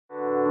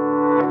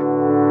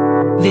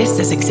This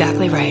is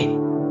exactly right.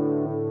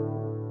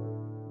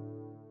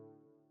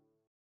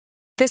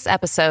 This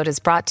episode is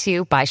brought to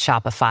you by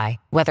Shopify.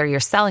 Whether you're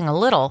selling a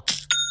little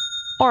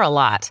or a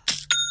lot,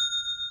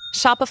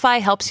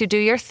 Shopify helps you do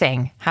your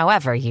thing,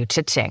 however you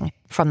cha-ching.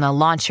 From the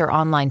launch your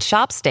online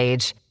shop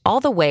stage, all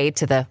the way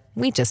to the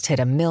we just hit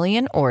 1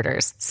 million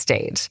orders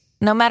stage.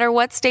 No matter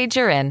what stage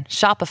you're in,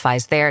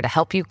 Shopify's there to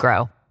help you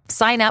grow.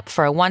 Sign up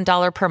for a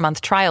 $1 per month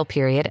trial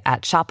period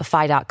at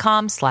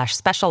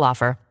shopify.com/special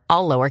offer,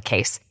 all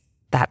lowercase.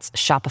 That's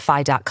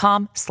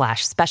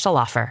shopify.com/special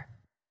offer.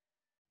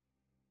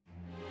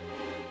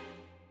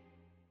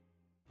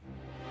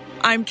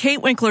 I'm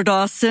Kate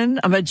Winkler-Dawson.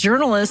 I'm a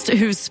journalist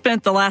who's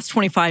spent the last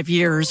 25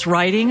 years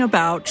writing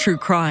about true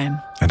crime.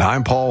 And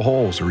I'm Paul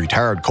Holes, a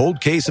retired cold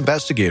case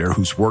investigator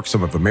who's worked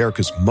some of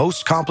America's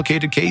most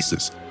complicated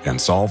cases and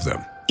solved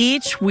them.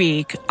 Each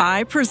week,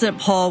 I present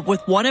Paul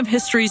with one of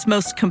history's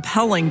most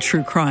compelling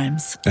true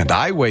crimes. And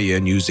I weigh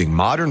in using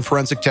modern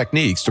forensic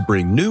techniques to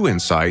bring new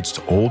insights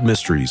to old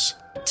mysteries.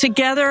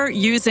 Together,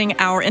 using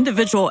our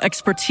individual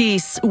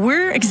expertise,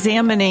 we're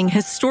examining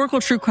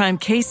historical true crime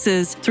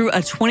cases through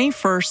a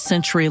 21st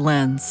century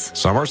lens.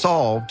 Some are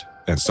solved,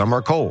 and some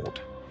are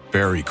cold.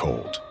 Very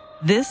cold.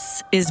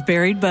 This is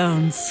Buried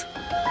Bones.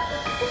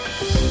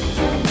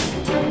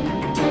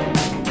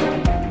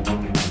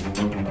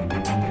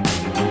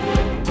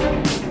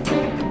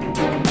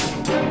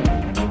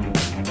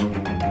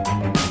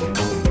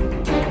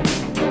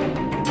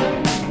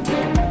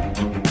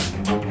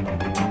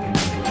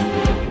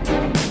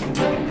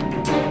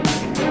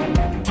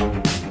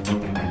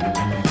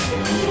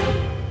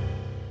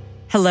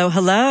 Hello,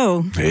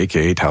 hello. Hey,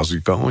 Kate, how's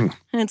it going?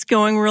 It's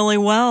going really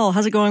well.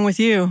 How's it going with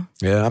you?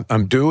 Yeah,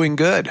 I'm doing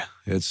good.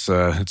 It's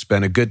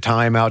been a good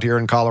time out here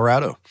in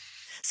Colorado.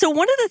 So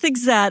one of the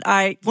things that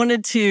I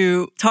wanted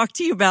to talk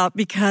to you about,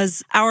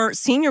 because our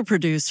senior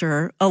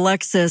producer,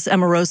 Alexis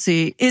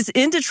Amorosi, is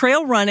into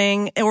trail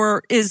running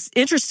or is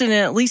interested in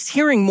at least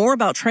hearing more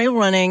about trail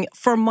running.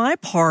 For my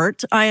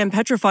part, I am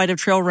petrified of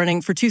trail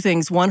running for two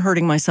things. One,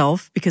 hurting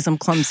myself because I'm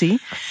clumsy.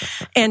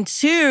 And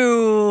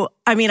two,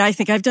 I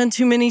think I've done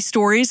too many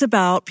stories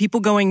about people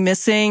going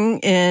missing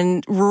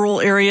in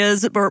rural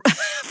areas or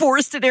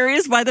forested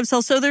areas by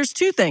themselves. So there's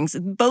two things,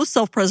 both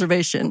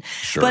self-preservation.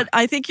 Sure. But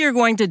I think you're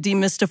going to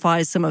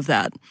demystify some of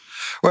that.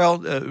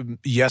 Well,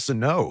 yes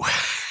and no.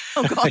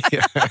 Oh, God.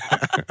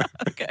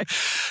 Okay.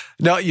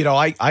 No,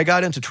 I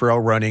got into trail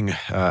running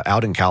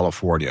out in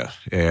California,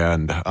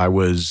 and I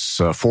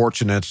was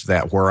fortunate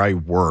that where I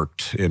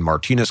worked in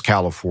Martinez,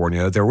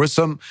 California, there was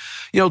some,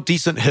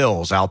 decent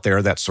hills out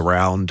there that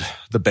surround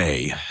the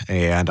bay,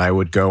 and I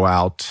would go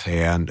out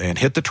and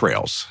hit the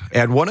trails.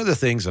 And one of the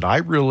things that I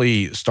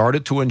really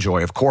started to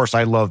enjoy, of course,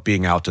 I love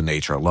being out in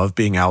nature. I love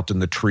being out in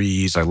the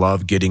trees. I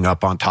love getting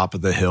up on top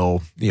of the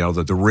hill,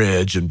 the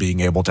ridge, and being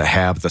able to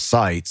have the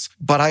sights.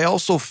 But I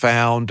also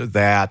found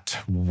that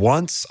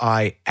once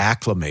I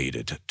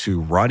acclimated to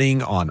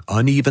running on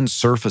uneven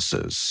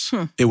surfaces,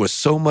 it was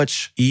so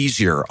much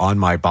easier on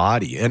my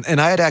body.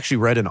 And I had actually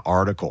read an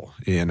article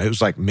it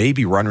was like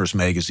maybe Runner's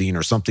Magazine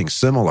or something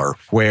similar,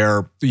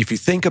 where if you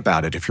think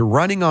about it, if you're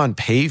running on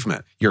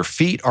pavement, your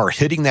feet are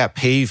hitting that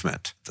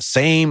pavement the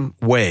same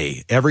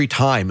way every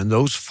time. And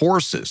those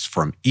forces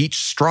from each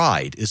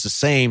stride is the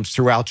same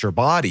throughout your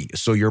body.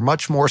 So you're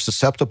much more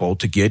susceptible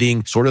to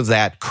getting sort of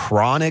that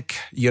chronic,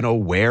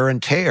 wear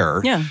and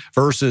tear. Yeah.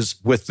 Versus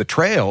with the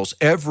trails,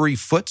 every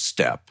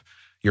footstep,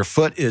 your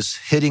foot is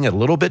hitting a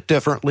little bit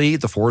differently.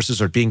 The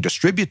forces are being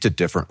distributed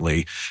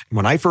differently.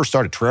 When I first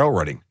started trail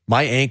running,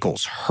 my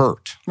ankles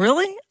hurt.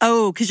 Really?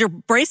 Oh, because you're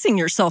bracing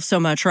yourself so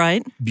much,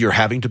 right? You're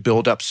having to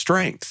build up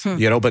strength,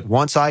 but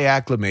once I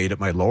acclimated,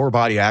 my lower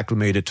body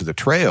acclimated to the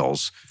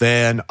trails,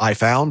 then I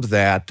found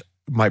that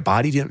my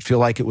body didn't feel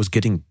like it was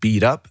getting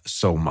beat up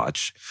so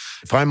much.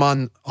 If I'm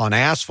on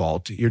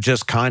asphalt, you're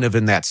just kind of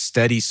in that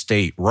steady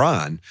state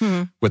run.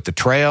 With the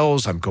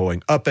trails, I'm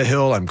going up a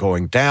hill, I'm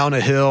going down a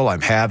hill,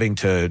 I'm having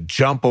to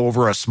jump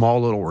over a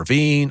small little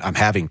ravine, I'm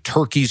having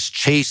turkeys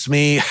chase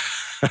me.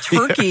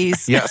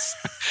 Turkeys? Yes.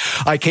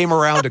 I came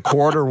around a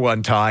quarter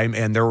one time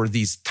and there were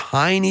these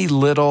tiny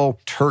little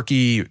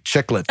turkey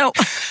chicklets. Oh.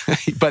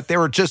 But they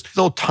were just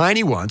little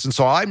tiny ones. And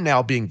so I'm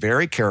now being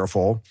very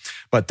careful.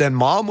 But then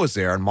Mom was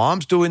there and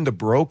Mom's doing the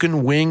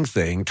broken wing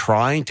thing,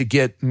 trying to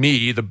get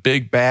me, the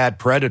big bad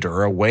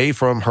predator, away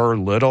from her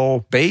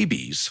little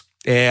babies.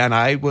 And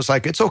I was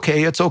like, it's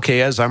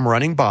okay, as I'm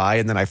running by.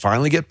 And then I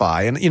finally get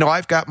by. And,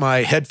 I've got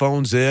my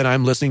headphones in,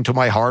 I'm listening to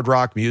my hard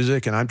rock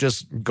music, and I'm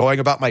just going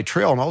about my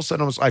trail. And all of a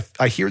sudden,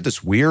 I hear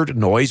this weird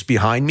noise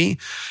behind me.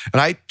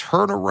 And I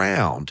turn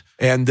around,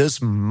 and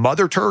this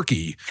mother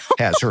turkey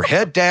has her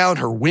head down,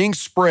 her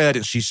wings spread,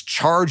 and she's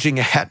charging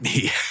at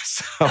me.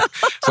 So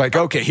it's like,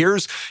 okay,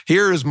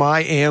 here's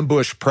my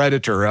ambush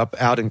predator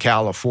out in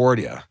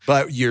California.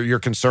 But you're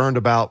concerned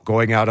about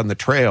going out on the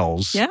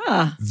trails.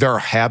 Yeah. There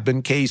have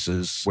been cases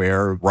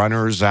where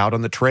runners out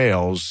on the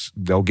trails,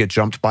 they'll get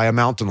jumped by a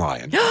mountain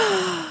lion.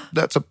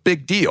 That's a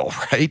big deal,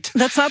 right?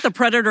 That's not the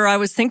predator I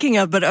was thinking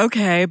of, but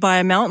okay, by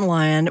a mountain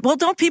lion. Well,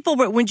 don't people,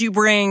 would you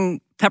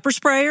bring pepper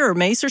spray or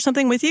mace or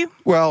something with you?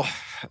 Well,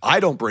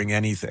 I don't bring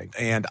anything.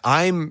 And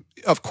I'm,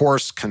 of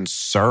course,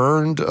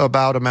 concerned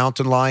about a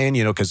mountain lion,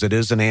 because it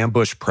is an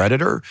ambush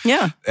predator.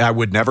 Yeah. I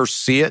would never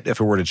see it. If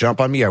it were to jump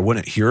on me, I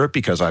wouldn't hear it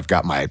because I've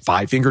got my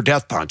 5-finger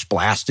death punch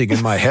blasting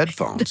in my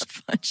headphones.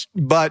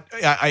 But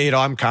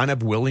I'm kind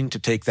of willing to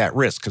take that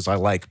risk because I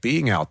like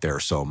being out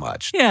there so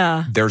much.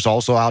 Yeah. There's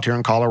also out here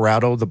in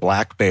Colorado, the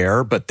black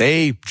bear, but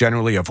they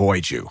generally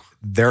avoid you.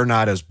 They're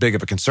not as big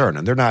of a concern,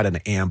 and they're not an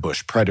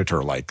ambush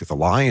predator like the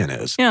lion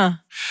is. Yeah.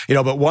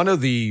 But one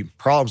of the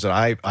problems that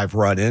I've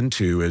run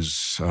into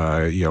is,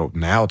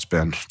 now it's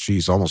been,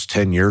 almost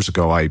 10 years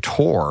ago, I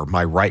tore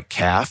my right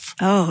calf.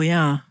 Oh,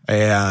 yeah.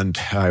 And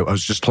I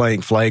was just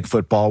playing flag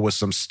football with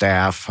some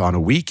staff on a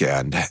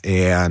weekend,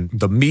 and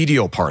the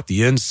medial part,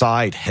 the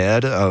inside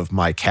head of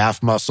my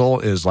calf muscle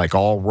is like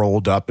all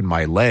rolled up in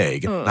my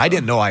leg. I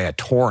didn't know I had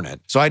torn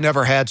it. So I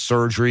never had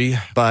surgery,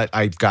 but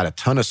I've got a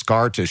ton of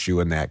scar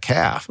tissue in that calf.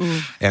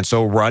 And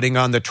so running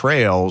on the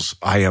trails,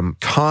 I am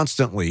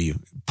constantly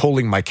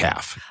pulling my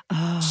calf.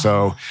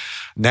 So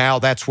now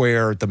that's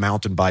where the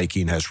mountain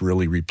biking has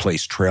really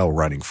replaced trail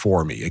running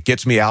for me. It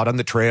gets me out on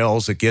the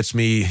trails. It gets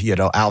me,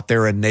 out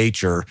there in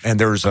nature. And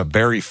there's a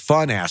very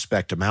fun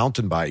aspect to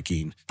mountain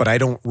biking, but I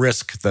don't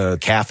risk the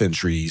calf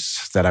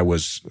injuries that I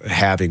was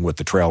having with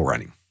the trail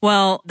running.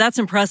 Well, that's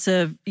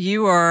impressive.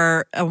 You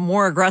are a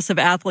more aggressive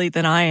athlete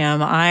than I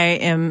am. I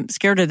am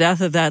scared to death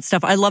of that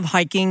stuff. I love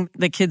hiking.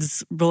 The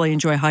kids really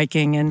enjoy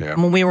hiking. And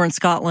when we were in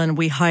Scotland,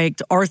 we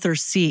hiked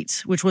Arthur's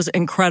Seat, which was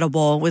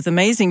incredible with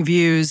amazing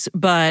views.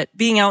 But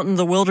being out in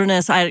the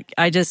wilderness, I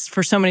just,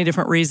 for so many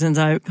different reasons,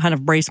 I kind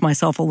of brace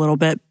myself a little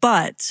bit.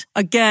 But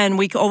again,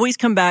 we always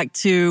come back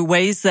to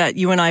ways that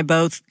you and I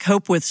both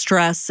cope with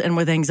stress and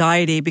with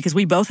anxiety because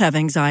we both have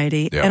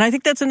anxiety. Yeah. And I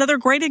think that's another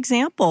great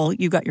example.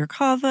 You've got your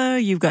kava,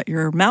 you've got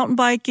your mountain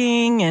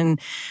biking, and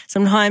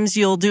sometimes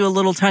you'll do a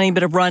little tiny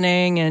bit of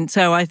running. And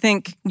so I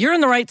think you're in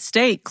the right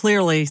state,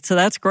 clearly. So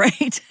that's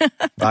great.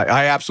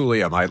 I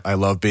absolutely am. I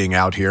love being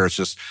out here. It's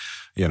just,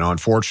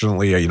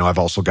 unfortunately, I've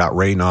also got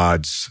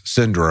Raynaud's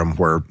syndrome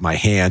where my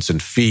hands and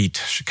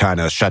feet kind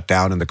of shut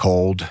down in the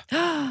cold.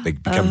 They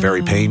become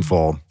very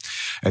painful.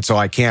 And so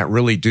I can't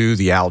really do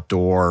the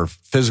outdoor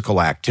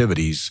physical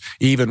activities.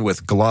 Even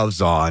with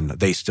gloves on,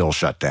 they still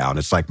shut down.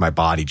 It's like my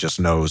body just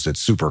knows it's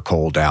super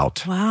cold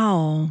out.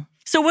 Wow.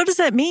 So what does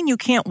that mean? You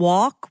can't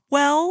walk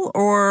well?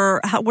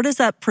 Or what does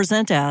that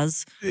present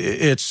as?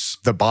 It's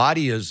the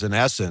body is, in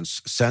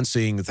essence,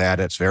 sensing that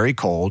it's very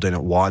cold and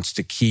it wants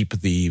to keep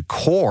the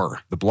core,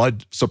 the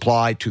blood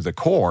supply to the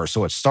core.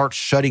 So it starts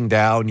shutting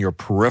down your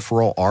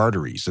peripheral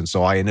arteries. And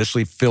so I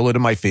initially feel it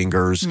in my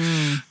fingers,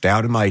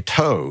 down in my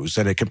toes,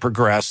 and it can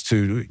progress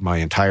to my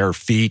entire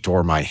feet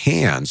or my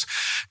hands.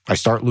 I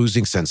start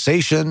losing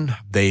sensation.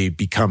 They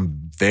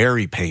become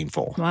very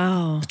painful.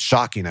 Wow. It's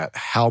shocking at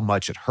how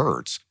much it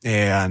hurts.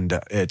 And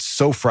it's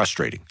so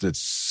frustrating. It's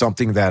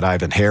something that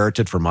I've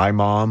inherited from my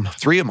mom.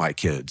 3 of my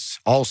kids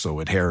also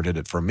inherited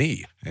it from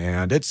me.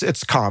 And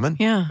it's common.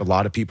 Yeah. A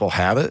lot of people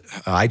have it.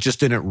 I just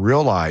didn't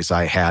realize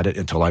I had it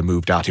until I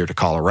moved out here to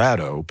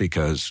Colorado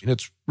because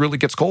it really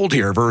gets cold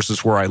here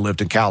versus where I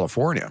lived in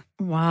California.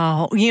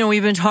 Wow.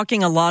 We've been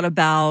talking a lot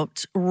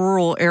about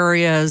rural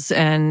areas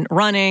and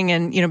running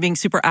and, being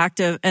super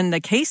active. And the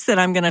case that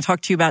I'm going to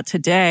talk to you about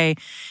today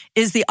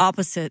is the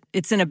opposite.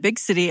 It's in a big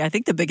city, I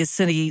think the biggest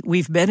city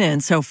we've been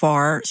in so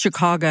far,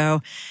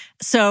 Chicago.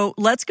 So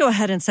let's go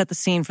ahead and set the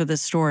scene for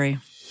this story.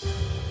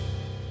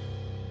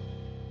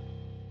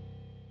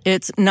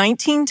 It's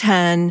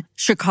 1910,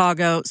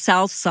 Chicago,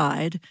 South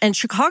Side. And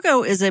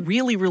Chicago is a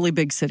really, really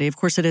big city. Of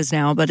course it is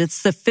now, but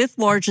it's the 5th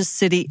largest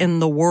city in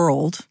the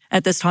world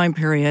at this time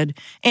period.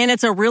 And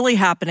it's a really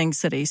happening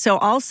city. So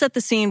I'll set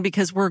the scene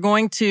because we're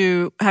going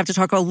to have to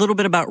talk a little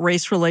bit about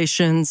race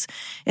relations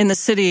in the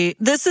city.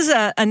 This is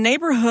a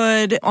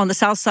neighborhood on the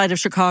south side of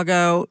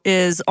Chicago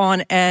is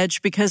on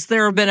edge because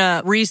there have been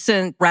a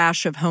recent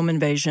rash of home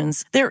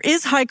invasions. There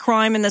is high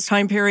crime in this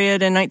time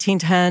period in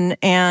 1910,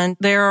 and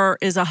there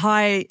is a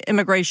high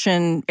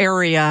immigration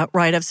area,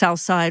 right, of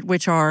South Side,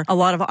 which are a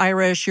lot of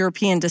Irish,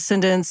 European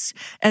descendants.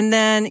 And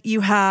then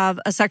you have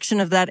a section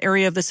of that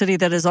area of the city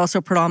that is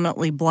also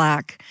predominantly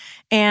Black.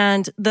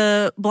 And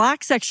the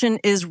Black section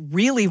is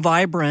really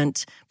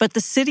vibrant, but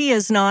the city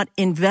is not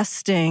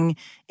investing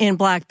in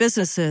Black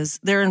businesses.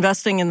 They're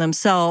investing in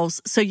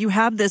themselves. So you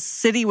have this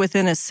city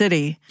within a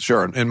city.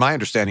 Sure. And my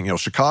understanding,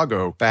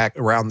 Chicago back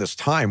around this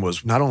time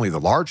was not only the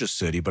largest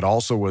city, but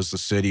also was the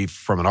city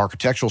from an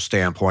architectural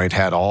standpoint,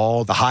 had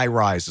all the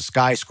high-rise, the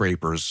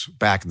skyscrapers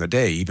back in the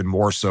day, even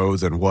more so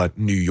than what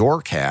New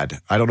York had.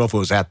 I don't know if it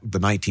was at the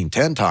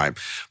 1910 time,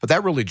 but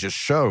that really just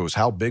shows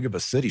how big of a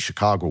city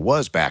Chicago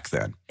was back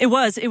then. It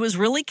was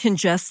really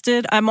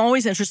congested. I'm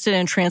always interested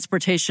in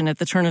transportation at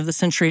the turn of the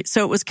century.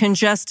 So it was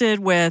congested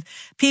with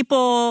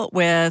people,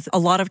 with a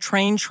lot of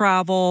train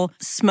travel,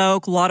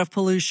 smoke, a lot of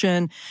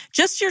pollution.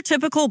 Just your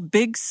typical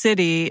big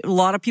city, a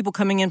lot of people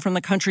coming in from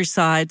the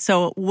countryside.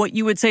 So what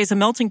you would say is a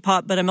melting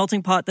pot, but a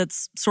melting pot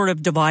that's sort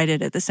of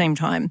divided at the same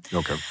time.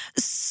 Okay.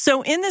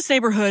 So in this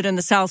neighborhood in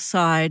the South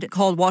Side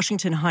called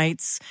Washington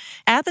Heights,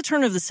 at the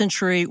turn of the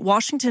century,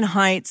 Washington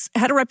Heights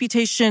had a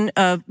reputation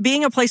of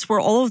being a place where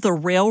all of the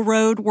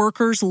railroad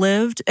workers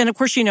lived. And of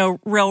course, you know,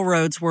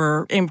 railroads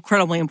were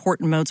incredibly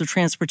important modes of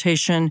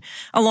transportation,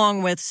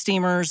 along with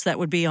steamers that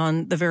would be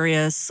on the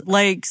various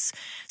lakes.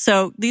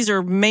 So these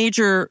are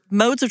major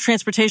modes of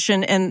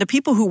transportation, and the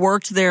people who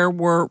worked there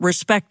were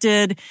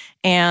respected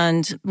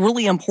and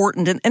really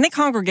important, and they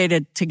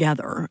congregated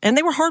together, and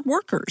they were hard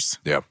workers.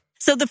 Yeah.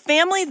 So the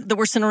family that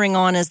we're centering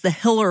on is the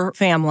Hiller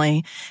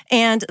family.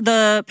 And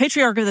the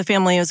patriarch of the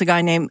family is a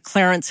guy named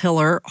Clarence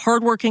Hiller,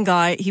 hardworking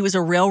guy. He was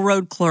a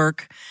railroad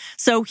clerk.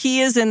 So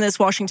he is in this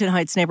Washington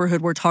Heights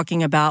neighborhood we're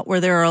talking about, where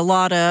there are a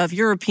lot of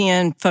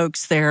European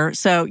folks there.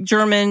 So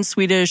German,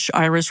 Swedish,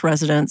 Irish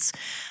residents.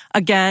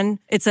 Again,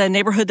 it's a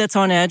neighborhood that's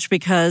on edge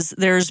because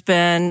there's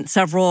been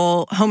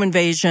several home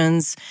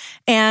invasions,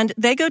 and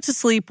they go to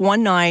sleep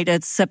one night.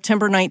 It's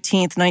September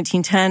 19th,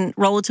 1910,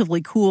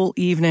 relatively cool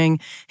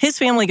evening. His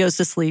family goes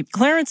to sleep.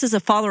 Clarence is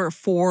a father of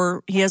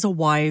 4. He has a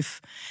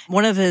wife.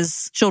 One of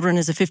his children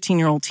is a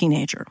 15-year-old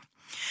teenager.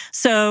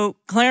 So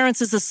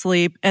Clarence is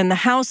asleep, and the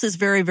house is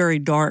very, very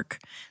dark.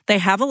 They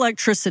have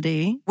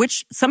electricity,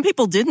 which some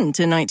people didn't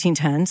in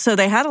 1910. So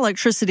they had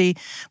electricity,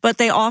 but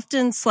they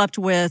often slept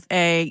with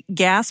a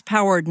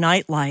gas-powered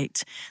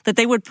nightlight that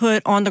they would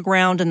put on the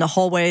ground in the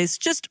hallways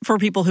just for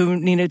people who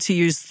needed to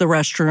use the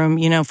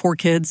restroom, you know, 4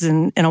 kids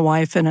and a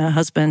wife and a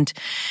husband.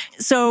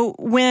 So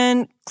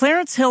when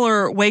Clarence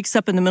Hiller wakes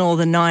up in the middle of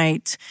the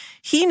night,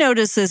 he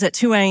notices at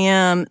 2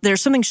 a.m.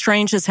 there's something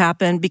strange has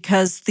happened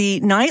because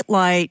the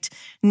nightlight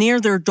near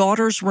their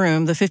daughter's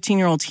room, the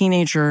 15-year-old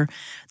teenager,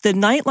 the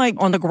nightlight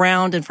on the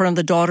ground in front of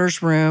the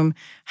daughter's room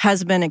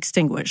has been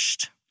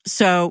extinguished.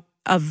 So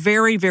a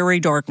very, very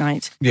dark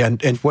night. Yeah,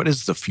 and what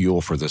is the fuel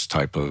for this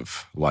type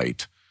of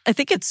light? I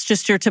think it's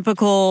just your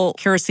typical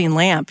kerosene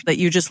lamp that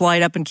you just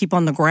light up and keep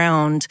on the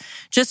ground,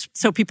 just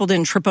so people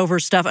didn't trip over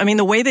stuff. I mean,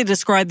 the way they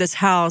describe this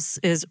house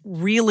is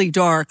really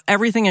dark.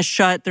 Everything is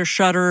shut. They're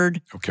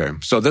shuttered. Okay.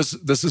 So this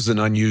is an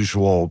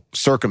unusual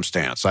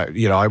circumstance.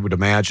 I would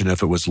imagine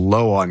if it was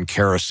low on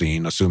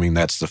kerosene, assuming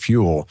that's the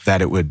fuel,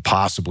 that it would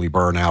possibly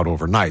burn out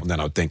overnight. And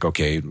then I would think,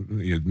 okay,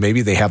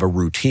 maybe they have a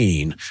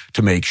routine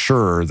to make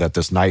sure that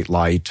this night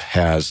light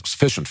has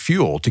sufficient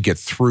fuel to get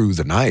through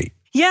the night.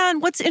 Yeah,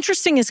 and what's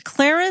interesting is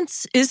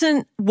Clarence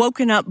isn't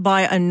woken up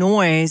by a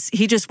noise.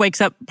 He just wakes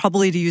up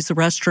probably to use the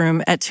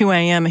restroom at 2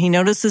 a.m. He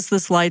notices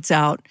this light's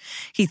out.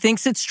 He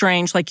thinks it's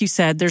strange. Like you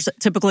said, there's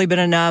typically been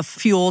enough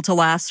fuel to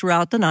last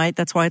throughout the night.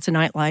 That's why it's a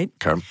night light.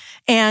 Okay.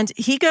 And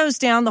he goes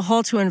down the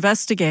hall to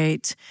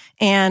investigate.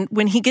 And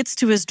when he gets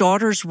to his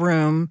daughter's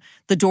room,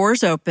 the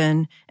door's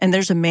open and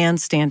there's a man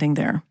standing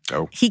there.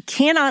 Oh. He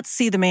cannot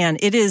see the man.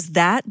 It is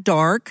that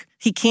dark.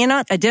 He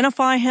cannot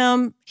identify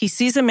him. He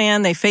sees a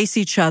man, they face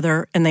each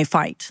other, and they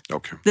fight.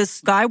 Okay. This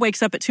guy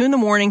wakes up at 2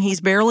 a.m. He's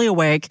barely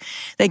awake.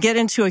 They get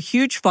into a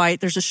huge fight.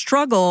 There's a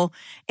struggle,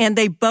 and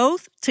they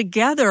both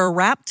together,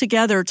 wrapped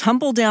together,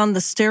 tumble down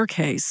the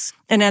staircase.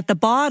 And at the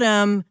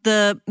bottom,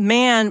 the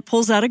man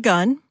pulls out a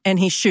gun, and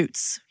he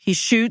shoots. He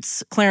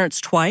shoots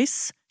Clarence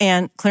twice,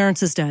 and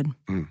Clarence is dead.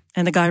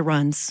 And the guy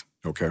runs.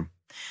 Okay.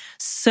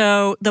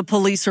 So the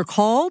police are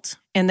called,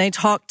 and they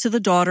talk to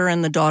the daughter,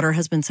 and the daughter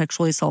has been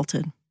sexually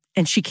assaulted.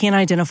 And she can't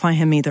identify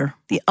him either.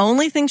 The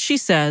only thing she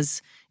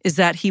says is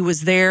that he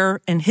was there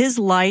and his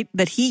light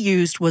that he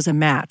used was a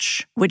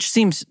match, which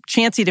seems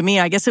chancy to me.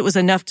 I guess it was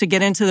enough to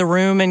get into the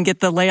room and get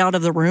the layout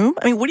of the room.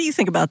 I mean, what do you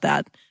think about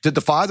that? Did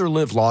the father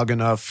live long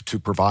enough to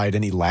provide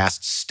any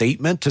last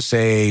statement to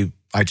say,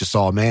 I just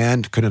saw a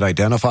man, couldn't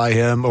identify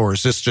him? Or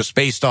is this just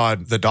based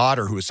on the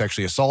daughter who was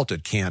sexually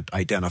assaulted can't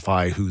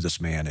identify who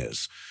this man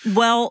is?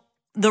 Well,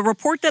 the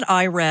report that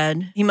I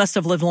read, he must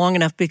have lived long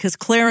enough because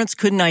Clarence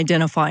couldn't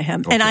identify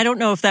him. Okay. And I don't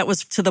know if that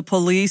was to the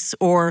police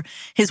or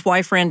his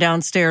wife ran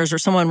downstairs or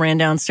someone ran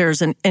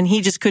downstairs and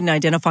he just couldn't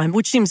identify him,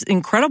 which seems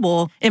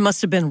incredible. It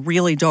must have been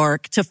really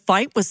dark to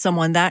fight with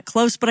someone that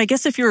close. But I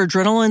guess if your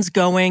adrenaline's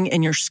going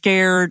and you're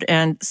scared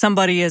and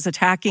somebody is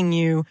attacking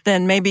you,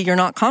 then maybe you're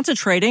not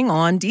concentrating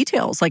on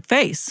details like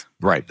face.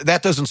 Right.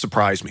 That doesn't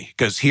surprise me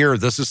because here,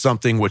 this is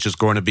something which is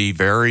going to be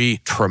very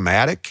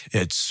traumatic.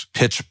 It's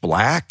pitch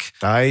black.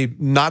 I'm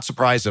not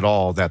surprised at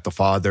all that the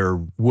father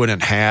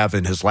wouldn't have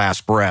in his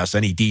last breaths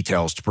any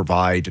details to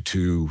provide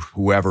to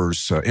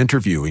whoever's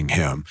interviewing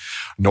him,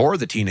 nor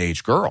the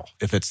teenage girl,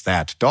 if it's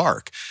that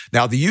dark.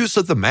 Now, the use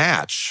of the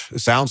match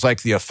sounds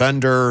like the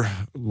offender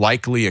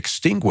likely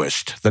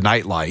extinguished the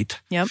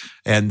nightlight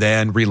and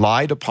then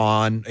relied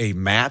upon a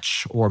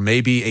match or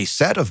maybe a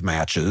set of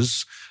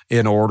matches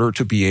in order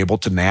to be able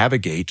to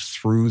navigate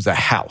through the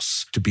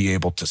house, to be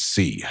able to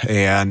see.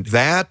 And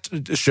that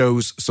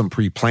shows some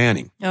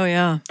pre-planning. Oh,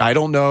 yeah. I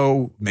don't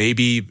know,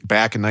 maybe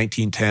back in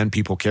 1910,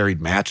 people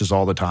carried matches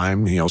all the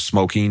time.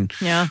 Smoking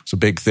is a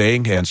big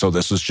thing. And so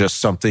this is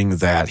just something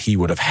that he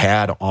would have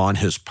had on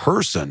his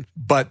person.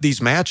 But these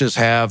matches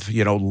have,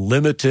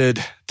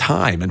 limited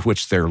time in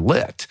which they're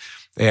lit.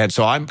 And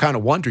so I'm kind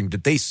of wondering,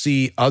 did they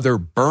see other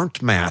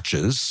burnt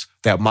matches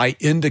that might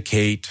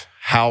indicate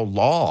how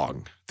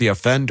long the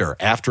offender,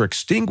 after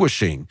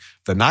extinguishing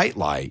the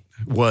nightlight,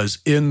 was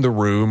in the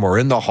room or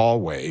in the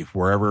hallway,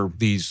 wherever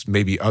these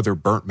maybe other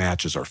burnt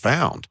matches are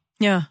found.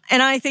 Yeah.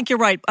 And I think you're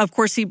right. Of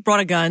course, he brought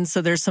a gun,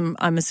 so there's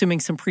I'm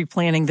assuming some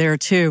pre-planning there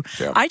too.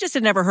 Yeah. I just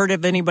had never heard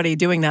of anybody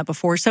doing that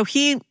before. So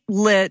he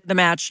lit the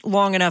match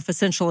long enough,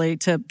 essentially,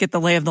 to get the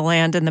lay of the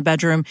land in the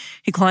bedroom.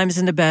 He climbs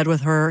into bed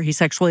with her. He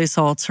sexually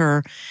assaults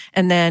her.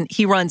 And then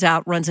he runs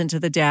into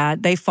the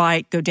dad. They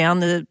fight, go down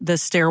the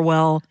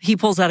stairwell. He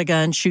pulls out a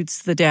gun,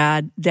 shoots the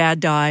dad.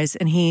 Dad dies,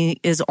 and he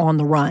is on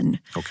the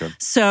run. Okay.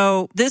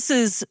 So this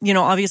is,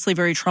 obviously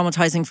very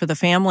traumatizing for the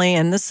family.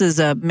 And this is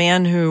a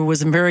man who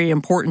was very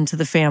important to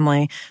the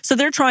family. So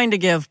they're trying to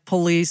give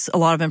police a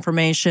lot of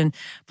information.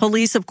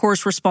 Police, of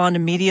course, respond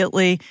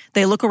immediately.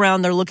 They look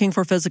around. They're looking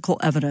for physical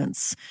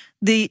evidence.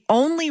 The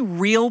only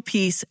real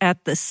piece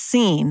at the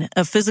scene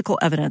of physical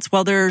evidence,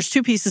 well, there's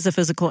two pieces of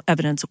physical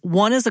evidence.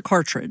 One is a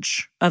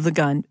cartridge of the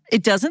gun.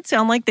 It doesn't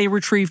sound like they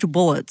retrieved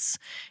bullets.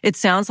 It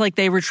sounds like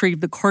they retrieved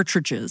the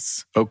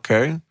cartridges.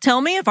 Okay. Tell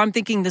me if I'm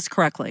thinking this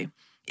correctly.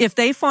 If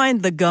they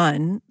find the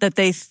gun that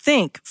they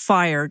think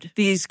fired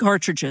these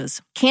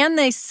cartridges, can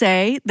they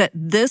say that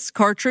this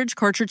cartridge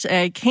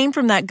A, came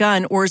from that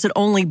gun, or is it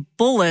only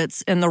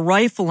bullets and the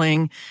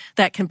rifling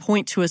that can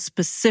point to a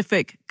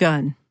specific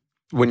gun?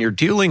 When you're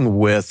dealing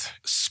with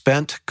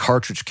spent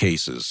cartridge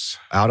cases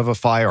out of a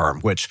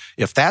firearm, which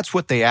if that's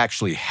what they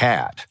actually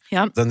had,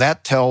 Yep. then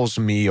that tells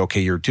me,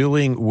 okay, you're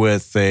dealing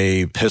with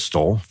a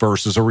pistol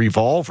versus a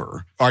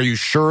revolver. Are you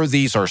sure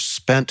these are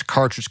spent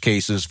cartridge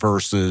cases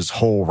versus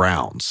whole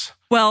rounds?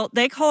 Well,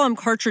 they call them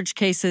cartridge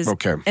cases.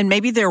 Okay. And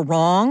maybe they're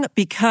wrong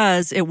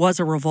because it was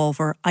a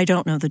revolver. I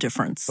don't know the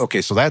difference.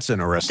 Okay, so that's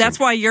interesting. That's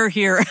why you're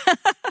here.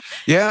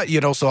 Yeah,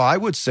 so I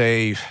would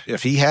say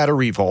if he had a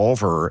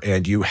revolver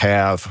and you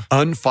have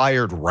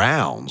unfired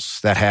rounds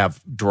that have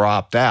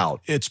dropped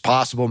out, it's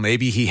possible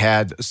maybe he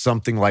had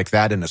something like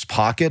that in his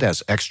pocket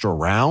as extra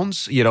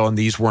rounds, and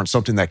these weren't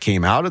something that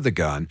came out of the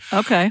gun.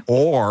 Okay.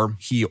 Or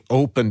he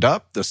opened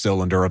up the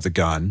cylinder of the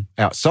gun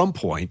at some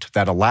point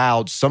that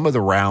allowed some of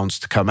the rounds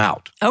to come out.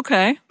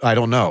 Okay. I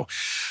don't know.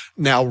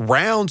 Now,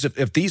 rounds,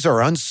 if these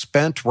are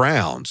unspent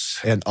rounds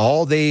and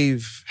all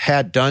they've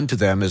had done to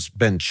them has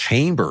been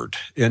chambered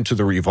into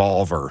the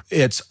revolver,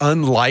 it's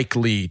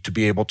unlikely to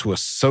be able to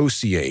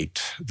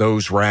associate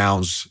those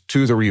rounds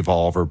to the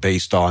revolver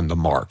based on the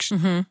marks.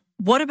 Mm-hmm.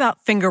 What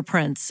about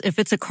fingerprints? If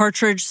it's a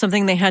cartridge,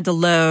 something they had to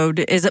load,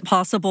 is it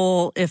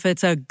possible, if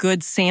it's a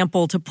good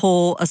sample, to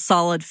pull a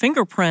solid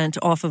fingerprint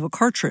off of a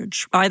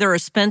cartridge, either a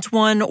spent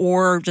one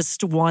or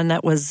just one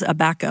that was a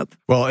backup?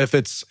 Well, if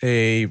it's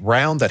a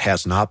round that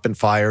has not been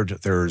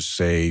fired,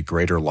 there's a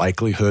greater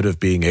likelihood of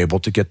being able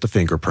to get the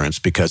fingerprints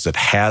because it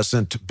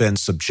hasn't been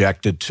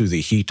subjected to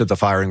the heat of the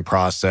firing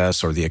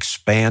process or the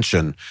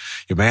expansion.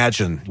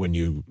 Imagine when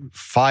you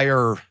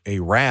fire a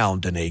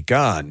round in a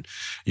gun,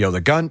 the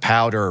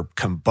gunpowder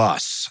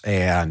combusts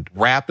and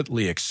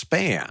rapidly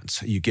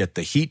expands. You get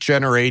the heat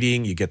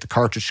generating, you get the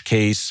cartridge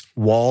case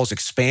walls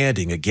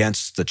expanding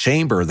against the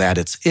chamber that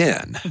it's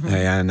in. Mm-hmm.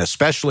 And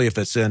especially if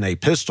it's in a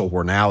pistol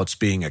where now it's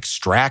being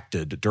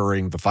extracted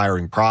during the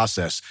firing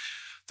process,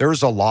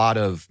 there's a lot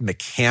of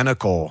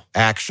mechanical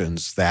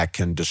actions that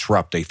can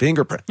disrupt a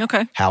fingerprint.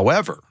 Okay.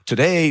 However,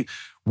 today,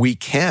 we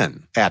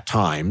can, at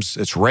times,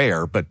 it's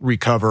rare, but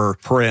recover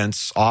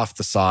prints off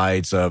the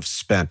sides of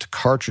spent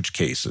cartridge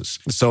cases.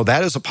 So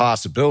that is a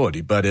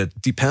possibility, but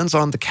it depends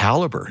on the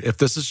caliber. If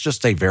this is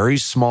just a very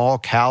small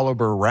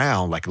caliber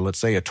round, like let's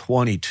say a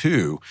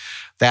 .22,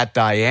 that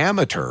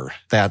diameter,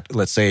 that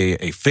let's say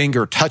a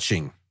finger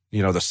touching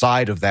the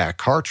side of that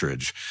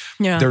cartridge,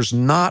 there's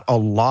not a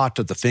lot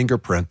of the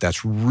fingerprint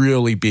that's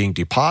really being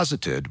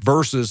deposited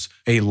versus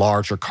a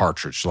larger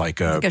cartridge, like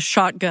a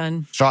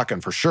shotgun. Shotgun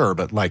for sure,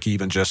 but like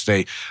even just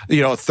a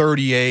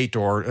 38,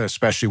 or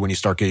especially when you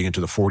start getting into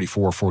the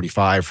 44,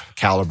 45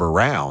 caliber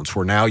rounds,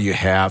 where now you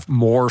have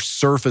more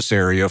surface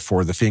area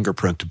for the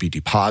fingerprint to be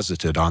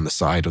deposited on the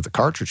side of the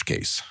cartridge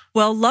case.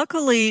 Well,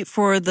 luckily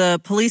for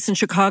the police in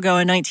Chicago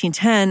in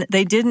 1910,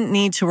 they didn't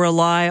need to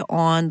rely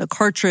on the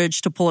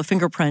cartridge to pull a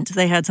fingerprint.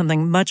 They had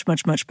something much,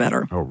 much, much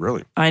better. Oh,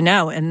 really? I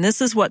know. And this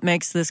is what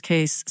makes this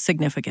case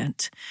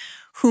significant.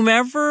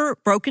 Whomever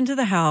broke into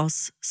the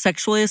house,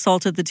 sexually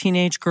assaulted the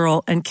teenage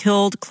girl, and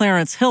killed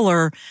Clarence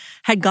Hiller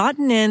had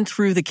gotten in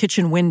through the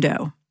kitchen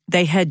window.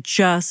 They had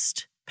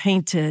just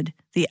painted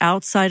the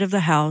outside of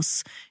the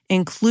house,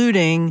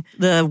 including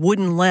the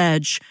wooden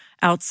ledge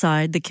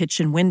outside the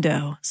kitchen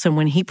window. So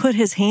when he put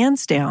his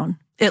hands down,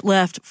 it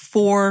left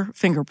 4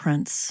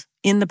 fingerprints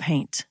in the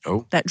paint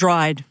that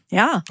dried.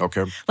 Yeah.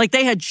 Okay. Like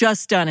they had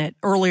just done it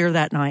earlier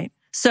that night.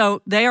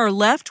 So they are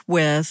left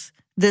with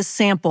this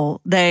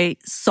sample. They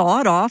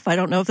saw it off. I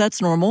don't know if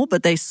that's normal,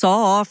 but they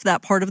saw off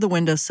that part of the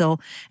windowsill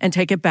and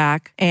take it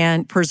back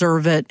and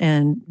preserve it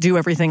and do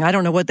everything. I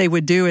don't know what they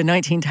would do in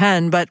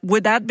 1910, but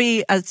would that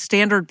be a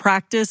standard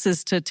practice,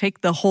 is to take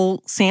the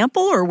whole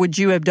sample, or would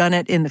you have done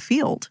it in the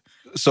field?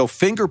 So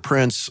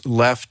fingerprints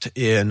left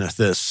in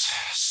this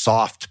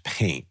soft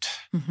paint.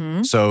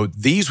 So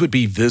these would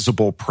be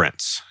visible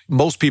prints.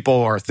 Most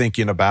people are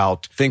thinking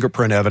about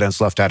fingerprint evidence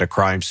left at a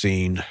crime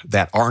scene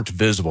that aren't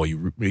visible.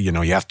 You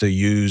have to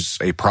use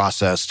a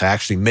process to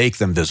actually make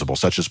them visible,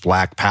 such as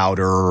black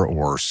powder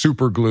or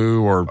super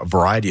glue or a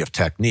variety of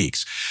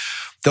techniques.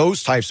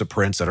 Those types of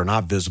prints that are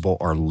not visible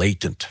are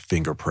latent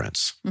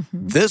fingerprints.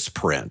 This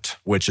print,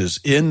 which is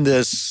in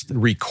this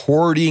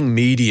recording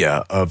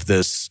media of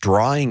this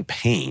drying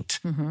paint,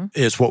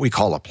 is what we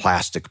call a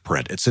plastic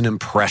print. It's an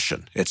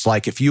impression. It's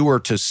like if you were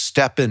to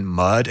step in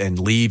mud and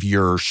leave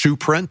your shoe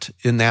print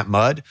in that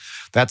mud,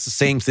 that's the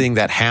same thing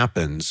that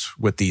happens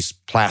with these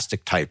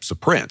plastic types of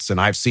prints. And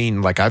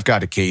I've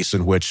got a case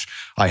in which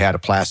I had a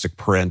plastic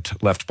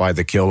print left by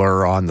the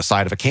killer on the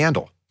side of a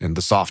candle in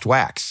the soft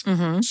wax.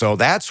 So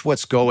that's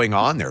what's going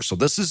on there. So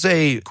this is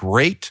a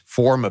great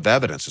form of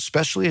evidence,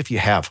 especially if you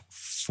have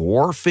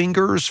 4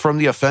 fingers from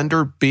the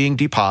offender being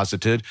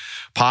deposited,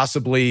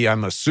 possibly,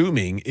 I'm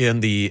assuming, in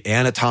the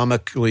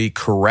anatomically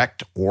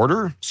correct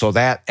order. So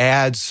that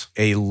adds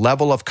a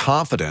level of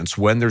confidence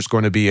when there's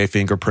going to be a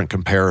fingerprint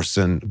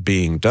comparison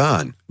being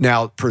done.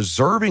 Now,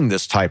 preserving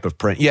this type of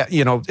print,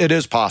 it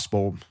is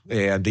possible.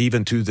 And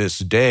even to this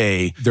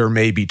day, there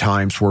may be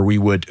times where we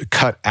would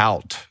cut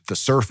out the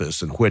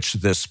surface in which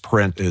this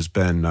print has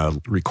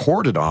been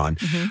recorded on.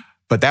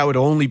 But that would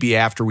only be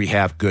after we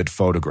have good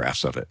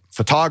photographs of it.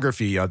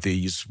 Photography of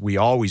these, we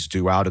always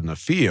do out in the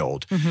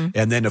field.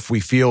 And then if we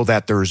feel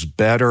that there's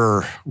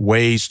better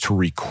ways to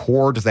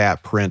record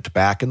that print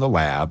back in the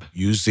lab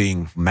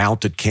using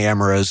mounted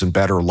cameras and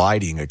better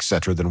lighting, et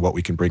cetera, than what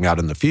we can bring out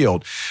in the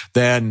field,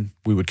 then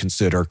we would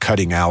consider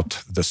cutting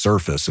out the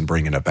surface and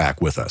bringing it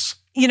back with us.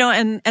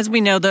 And as we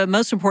know, the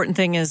most important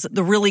thing is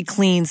the really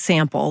clean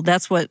sample.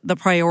 That's what the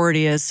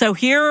priority is. So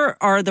here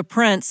are the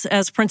prints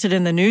as printed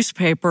in the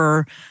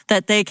newspaper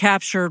that they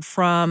captured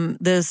from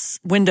this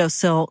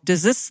windowsill.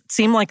 Does this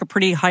seem like a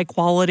pretty high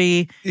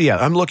quality? Yeah,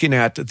 I'm looking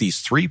at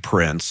these 3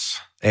 prints.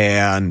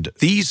 And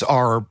these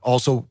are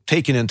also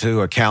taken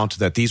into account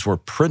that these were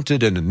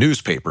printed in a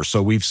newspaper.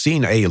 So we've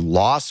seen a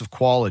loss of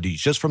quality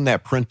just from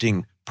that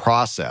printing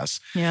process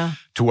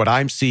to what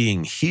I'm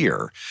seeing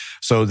here.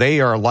 So they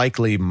are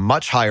likely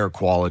much higher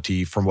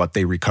quality from what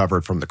they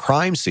recovered from the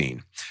crime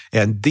scene.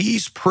 And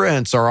these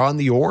prints are on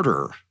the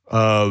order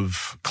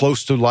of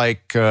close to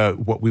like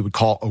what we would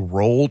call a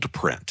rolled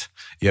print.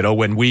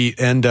 When we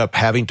end up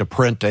having to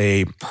print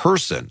a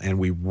person and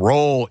we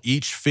roll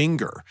each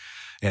finger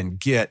and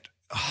get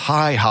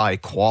high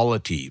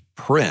quality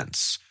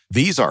prints,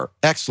 these are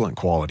excellent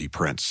quality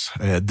prints.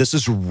 This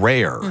is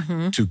rare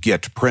to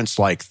get prints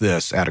like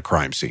this at a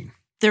crime scene.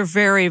 They're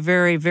very,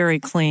 very, very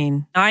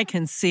clean. I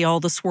can see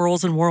all the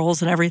swirls and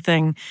whirls and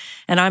everything,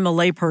 and I'm a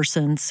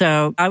layperson,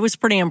 so I was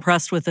pretty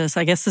impressed with this.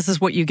 I guess this is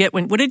what you get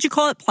what did you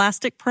call it?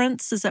 Plastic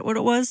prints? Is that what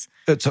it was?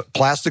 It's a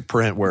plastic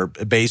print where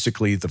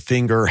basically the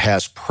finger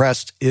has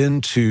pressed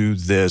into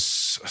this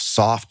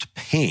soft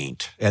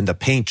paint, and the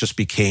paint just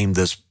became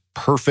this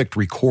perfect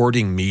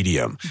recording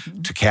medium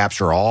to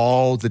capture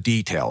all the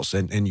details.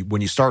 And when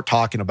you start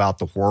talking about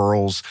the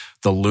whirls,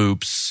 the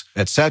loops,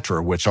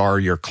 etc., which are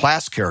your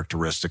class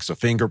characteristics of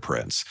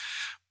fingerprints.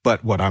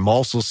 But what I'm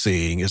also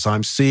seeing is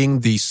I'm seeing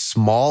the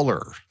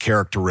smaller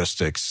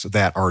characteristics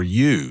that are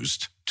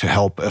used to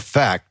help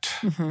affect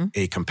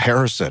a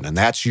comparison. And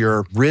that's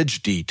your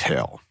ridge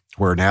detail,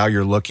 where now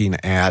you're looking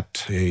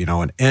at,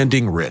 an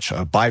ending ridge,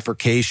 a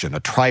bifurcation, a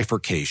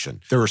trifurcation.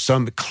 There are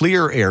some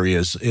clear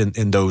areas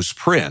in those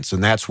prints,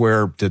 and that's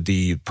where did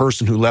the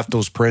person who left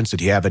those prints, did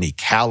he have any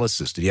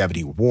calluses? Did he have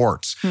any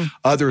warts?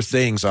 Other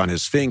things on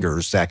his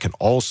fingers that can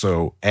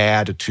also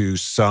add to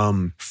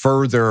some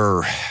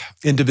further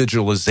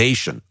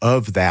individualization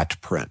of that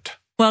print.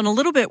 Well, in a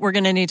little bit, we're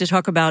going to need to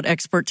talk about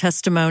expert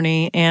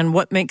testimony and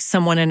what makes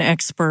someone an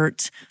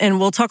expert. And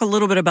we'll talk a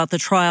little bit about the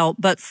trial.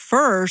 But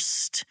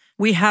first,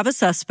 we have a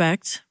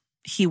suspect.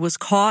 He was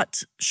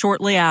caught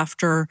shortly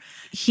after.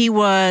 He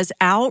was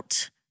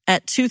out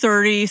at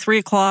 2:30, 3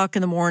 o'clock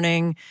in the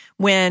morning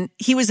when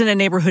he was in a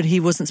neighborhood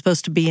he wasn't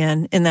supposed to be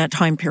in that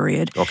time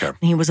period. Okay.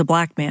 He was a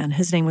black man.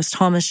 His name was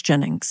Thomas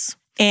Jennings.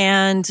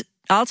 And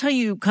I'll tell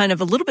you kind of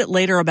a little bit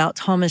later about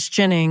Thomas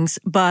Jennings,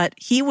 but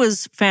he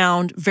was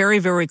found very,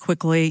 very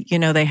quickly.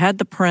 They had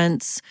the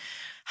prints.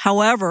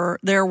 However,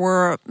 there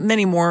were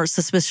many more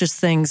suspicious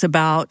things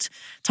about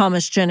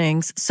Thomas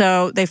Jennings.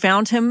 So they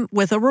found him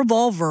with a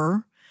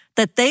revolver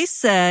that they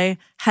say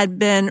had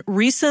been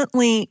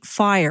recently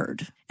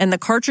fired, and the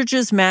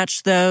cartridges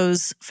matched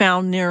those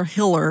found near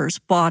Hiller's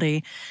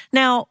body.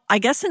 Now, I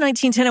guess in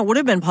 1910 it would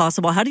have been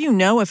possible. How do you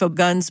know if a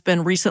gun's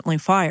been recently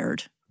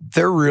fired?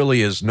 There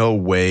really is no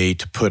way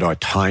to put a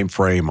time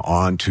frame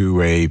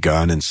onto a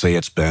gun and say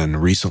it's been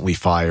recently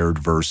fired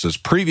versus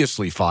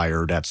previously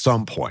fired at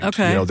some point.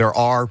 Okay. There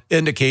are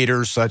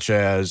indicators such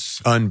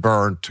as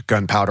unburnt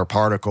gunpowder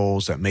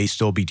particles that may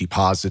still be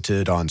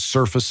deposited on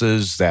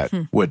surfaces that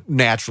would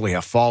naturally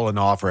have fallen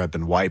off or have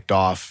been wiped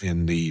off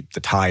in the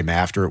time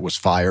after it was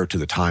fired to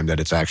the time that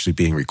it's actually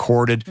being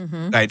recorded.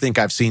 I think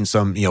I've seen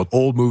some,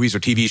 old movies or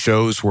TV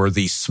shows where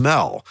the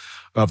smell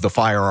of the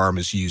firearm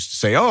is used to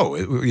say,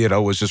 it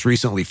was just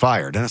recently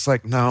fired. And it's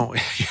like, no,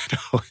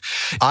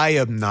 I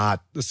am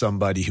not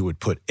somebody who would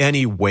put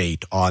any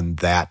weight on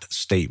that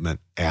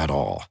statement at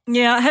all.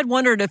 Yeah, I had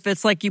wondered if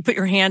it's like you put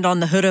your hand on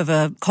the hood of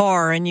a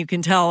car and you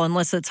can tell,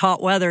 unless it's hot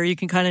weather, you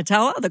can kind of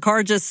tell, the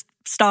car just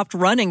stopped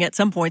running at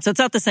some point. So it's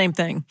not the same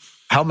thing.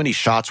 How many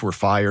shots were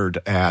fired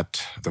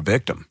at the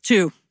victim?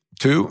 2.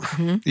 2?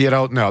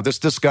 No,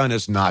 this gun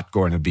is not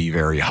going to be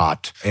very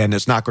hot, and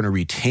it's not going to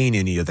retain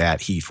any of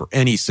that heat for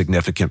any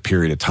significant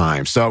period of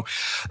time. So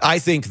I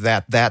think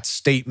that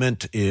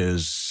statement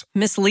is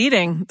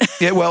misleading.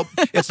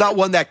 It's not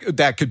one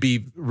that could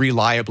be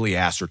reliably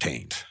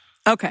ascertained.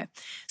 Okay.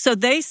 So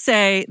they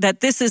say that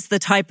this is the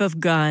type of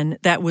gun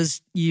that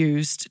was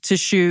used to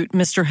shoot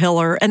Mr.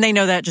 Hiller, and they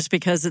know that just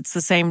because it's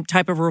the same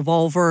type of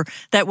revolver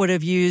that would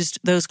have used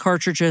those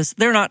cartridges.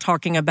 They're not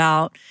talking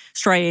about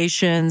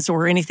striations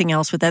or anything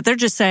else with that. They're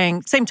just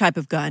saying same type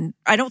of gun.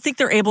 I don't think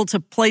they're able to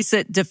place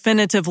it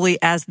definitively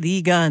as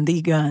the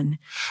gun.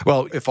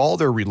 Well, if all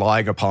they're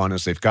relying upon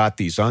is they've got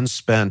these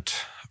unspent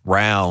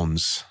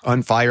rounds,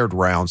 unfired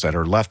rounds that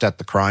are left at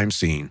the crime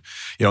scene,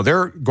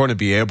 they're going to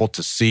be able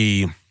to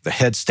see the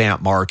head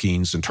stamp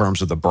markings in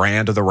terms of the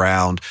brand of the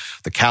round,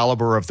 the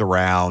caliber of the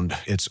round,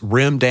 it's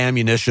rimmed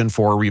ammunition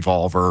for a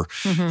revolver.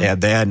 And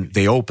then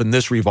they open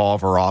this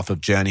revolver off of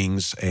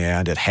Jennings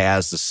and it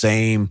has the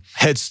same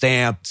head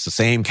stamp, it's the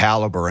same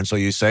caliber. And so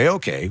you say,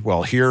 okay,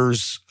 well,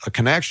 here's a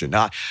connection.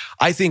 Now,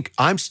 I think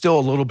I'm still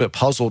a little bit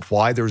puzzled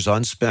why there's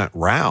unspent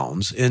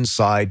rounds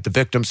inside the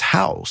victim's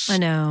house. I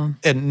know.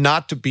 And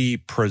not to be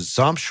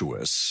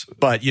presumptuous,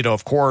 but,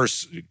 of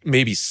course,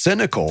 maybe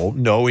cynical,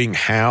 knowing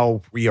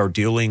how we are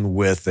dealing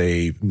with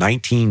a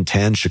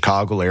 1910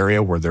 Chicago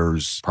area where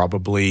there's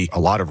probably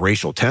a lot of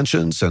racial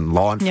tensions and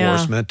law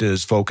enforcement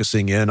is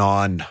focusing in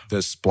on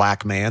this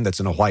black man that's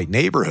in a white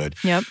neighborhood.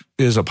 Yep.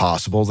 Is it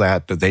possible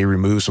that they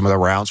removed some of the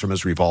rounds from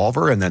his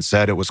revolver and then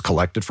said it was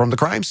collected from the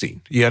crime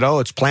scene?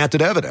 It's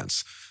planted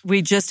evidence.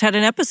 We just had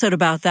an episode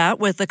about that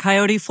with the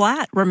Coyote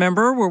Flat,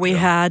 remember, where we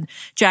had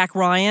Jack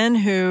Ryan,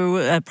 who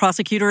a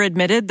prosecutor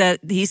admitted that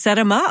he set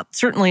him up.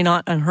 Certainly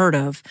not unheard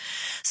of.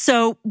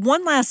 So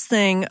one last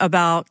thing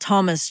about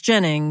Thomas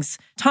Jennings.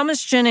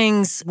 Thomas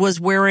Jennings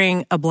was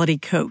wearing a bloody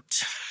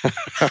coat.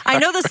 I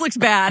know this looks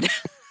bad.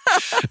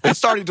 It's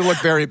starting to look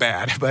very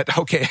bad, but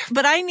okay.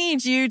 But I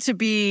need you to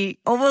be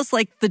almost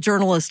like the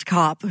journalist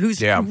cop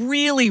who's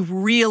really,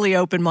 really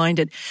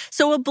open-minded.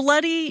 So a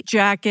bloody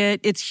jacket,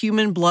 it's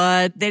human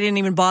blood. They didn't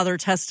even bother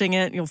testing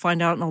it. You'll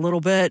find out in a little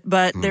bit.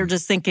 But they're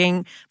just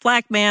thinking,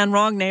 black man,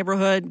 wrong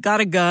neighborhood,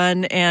 got a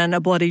gun and a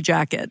bloody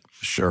jacket.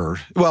 Sure.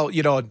 Well,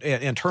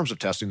 in terms of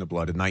testing the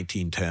blood in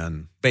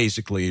 1910,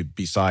 basically,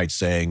 besides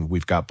saying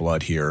we've got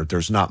blood here,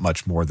 there's not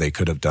much more they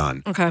could have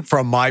done. Okay.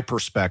 From my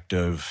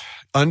perspective,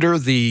 under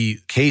the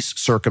case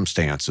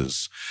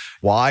circumstances,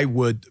 why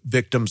would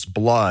victim's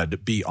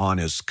blood be on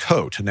his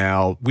coat?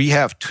 Now, we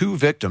have 2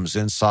 victims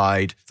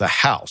inside the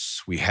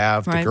house. We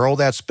have the girl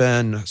that's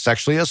been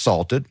sexually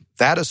assaulted.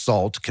 That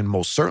assault can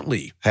most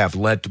certainly have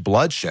led to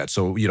bloodshed.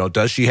 So,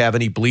 does she have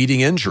any bleeding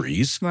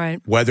injuries?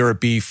 Right. Whether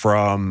it be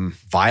from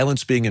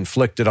violence being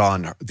inflicted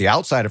on the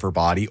outside of her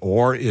body,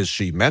 or is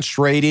she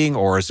menstruating,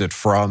 or is it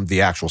from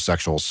the actual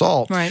sexual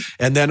assault? Right.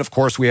 And then, of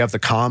course, we have the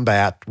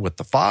combat with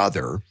the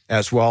father,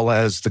 as well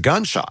as the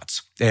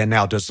gunshots. And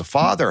now, does the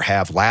father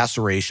have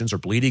lacerations or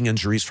bleeding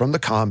injuries from the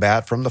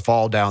combat, from the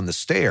fall down the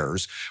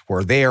stairs,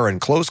 where they are in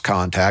close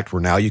contact,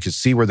 where now you can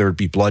see where there would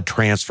be blood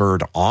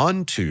transferred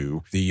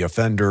onto the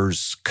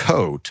offender's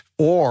coat?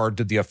 Or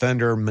did the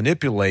offender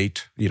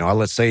manipulate,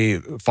 let's say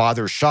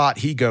father shot,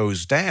 he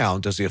goes down.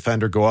 Does the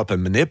offender go up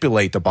and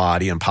manipulate the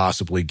body and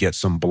possibly get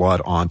some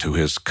blood onto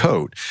his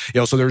coat?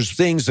 So there's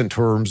things in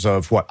terms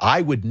of what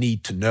I would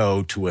need to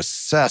know to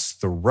assess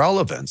the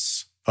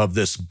relevance of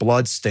this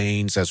blood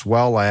stains, as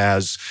well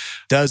as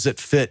does it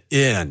fit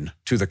in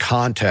to the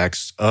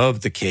context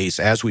of the case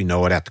as we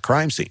know it at the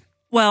crime scene?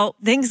 Well,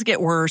 things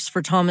get worse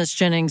for Thomas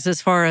Jennings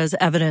as far as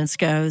evidence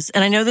goes.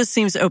 And I know this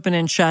seems open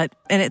and shut,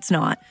 and it's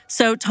not.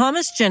 So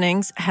Thomas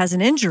Jennings has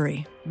an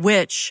injury,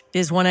 which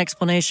is one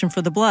explanation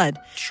for the blood.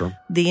 Sure.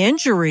 The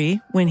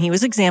injury, when he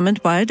was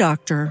examined by a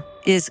doctor,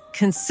 is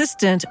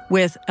consistent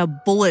with a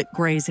bullet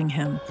grazing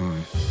him.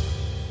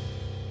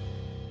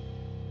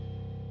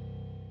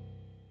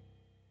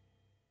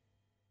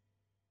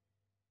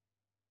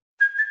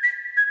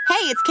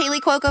 Hey, it's Kaylee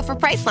Cuoco for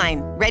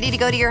Priceline. Ready to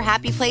go to your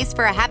happy place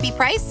for a happy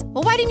price?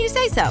 Well, why didn't you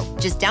say so?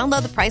 Just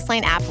download the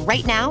Priceline app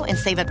right now and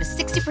save up to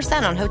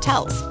 60% on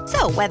hotels.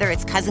 So whether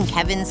it's Cousin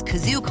Kevin's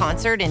Kazoo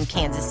Concert in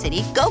Kansas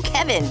City, go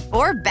Kevin,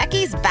 or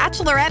Becky's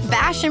Bachelorette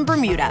Bash in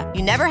Bermuda,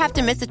 you never have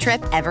to miss a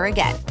trip ever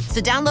again.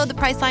 So download the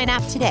Priceline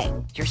app today.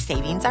 Your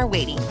savings are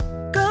waiting.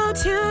 Go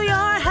to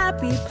your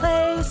happy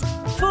place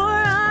for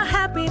a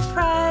happy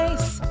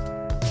price.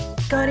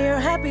 Go to your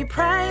happy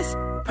price,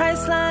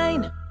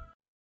 Priceline.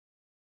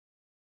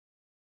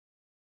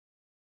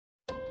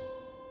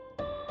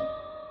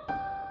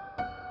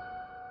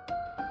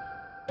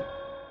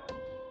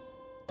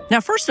 Now,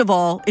 first of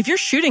all, if you're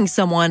shooting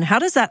someone, how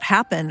does that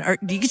happen? Or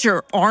do you get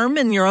your arm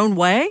in your own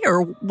way,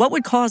 or what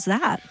would cause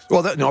that?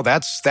 Well,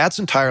 that's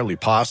entirely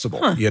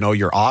possible.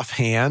 Your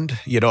offhand,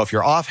 if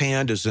your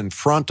offhand is in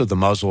front of the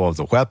muzzle of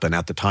the weapon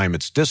at the time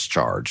it's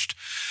discharged,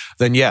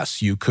 then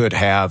yes, you could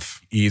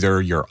have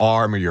either your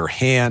arm or your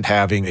hand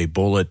having a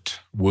bullet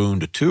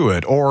wound to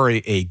it or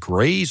a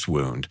graze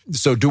wound.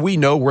 So do we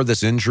know where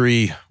this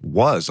injury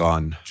was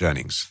on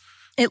Jennings?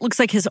 It looks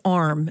like his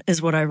arm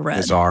is what I read.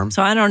 His arm?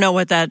 So I don't know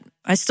what that,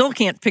 I still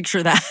can't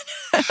picture that.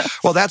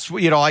 Well, that's,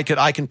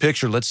 I can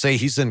picture, let's say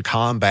he's in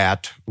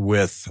combat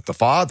with the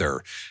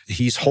father.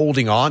 He's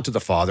holding on to the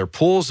father,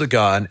 pulls the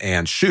gun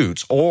and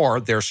shoots,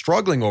 or they're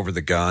struggling over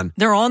the gun.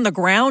 They're on the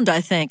ground,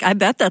 I think. I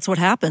bet that's what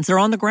happens. They're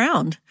on the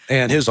ground.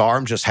 And his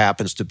arm just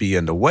happens to be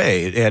in the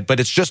way, but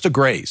it's just a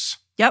graze.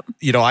 Yep.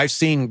 I've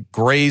seen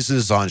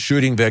grazes on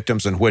shooting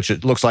victims in which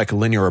it looks like a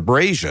linear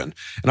abrasion.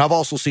 And I've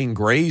also seen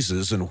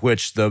grazes in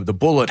which the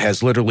bullet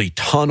has literally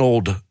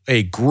tunneled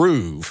a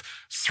groove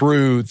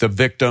through the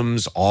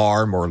victim's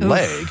arm or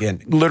leg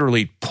and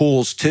literally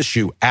pulls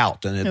tissue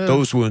out. And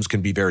those wounds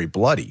can be very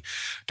bloody.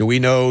 Do we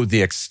know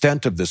the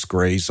extent of this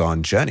graze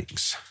on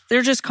Jennings?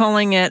 They're just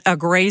calling it a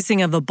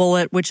grazing of a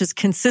bullet, which is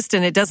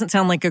consistent. It doesn't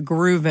sound like a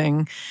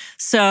grooving.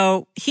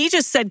 So he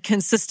just said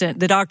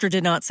consistent. The doctor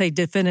did not say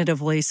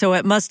definitively. So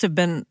it must have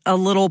been a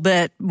little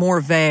bit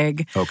more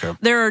vague. Okay.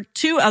 There are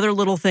two other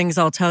little things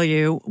I'll tell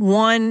you.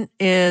 One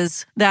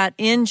is that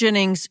in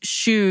Jennings'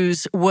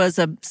 shoes was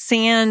a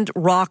sand,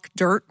 rock,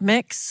 dirt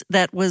mix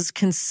that was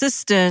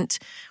consistent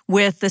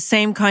with the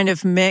same kind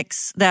of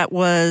mix that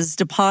was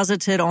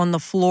deposited on the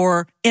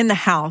floor in the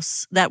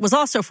house that was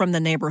also from the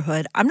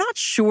neighborhood. I'm not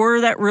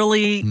sure that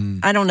really,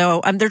 I don't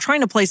know. They're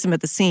trying to place him at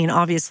the scene,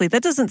 obviously.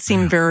 That doesn't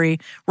seem very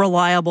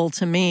reliable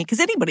to me because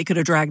anybody could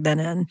have dragged that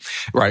in.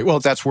 Right. Well,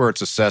 that's where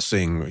it's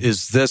assessing,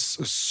 is this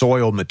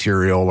soil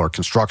material or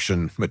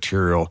construction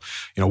material,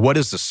 what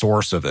is the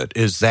source of it?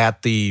 Is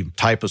that the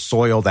type of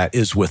soil that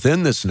is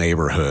within this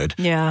neighborhood?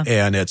 Yeah.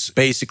 And it's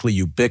basically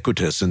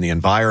ubiquitous in the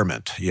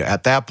environment.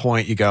 At that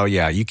point, you go,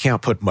 you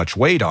can't put much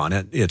weight on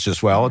it. It's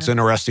just, it's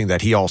interesting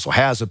that he also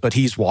has it, but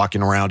he's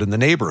walking around in the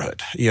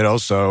neighborhood,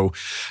 so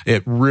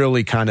it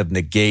really kind of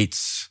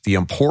negates the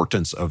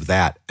importance of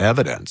that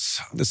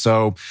evidence.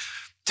 So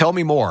tell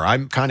me more.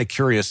 I'm kind of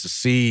curious to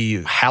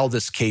see how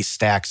this case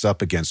stacks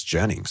up against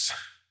Jennings.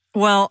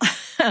 Well,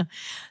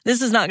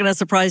 this is not going to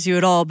surprise you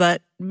at all,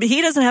 but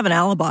he doesn't have an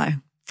alibi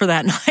for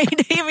that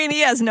night. I mean,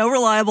 he has no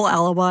reliable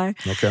alibi.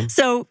 Okay.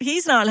 So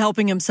he's not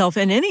helping himself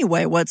in any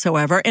way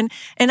whatsoever. And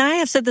I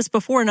have said this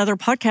before in other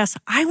podcasts,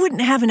 I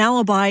wouldn't have an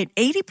alibi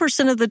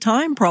 80% of the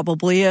time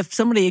probably if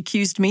somebody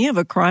accused me of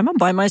a crime. I'm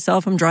by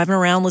myself. I'm driving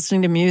around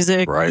listening to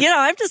music. Right.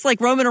 I'm just like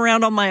roaming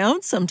around on my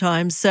own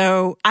sometimes.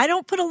 So I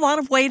don't put a lot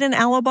of weight in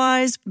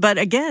alibis. But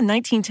again,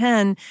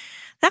 1910,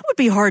 that would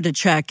be hard to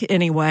check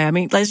anyway. I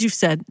mean, as you've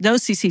said, no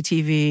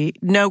CCTV,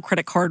 no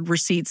credit card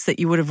receipts that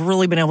you would have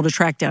really been able to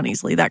track down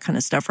easily, that kind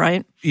of stuff,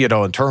 right?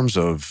 In terms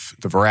of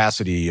the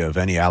veracity of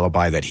any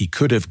alibi that he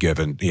could have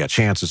given,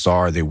 chances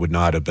are they would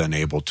not have been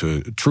able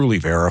to truly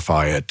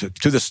verify it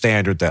to the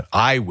standard that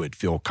I would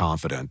feel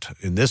confident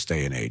in this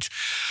day and age.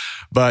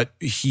 But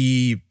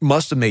he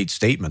must have made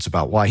statements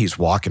about why he's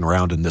walking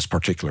around in this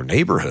particular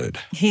neighborhood.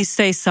 He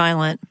stays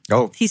silent.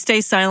 Oh. He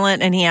stays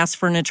silent and he asks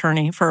for an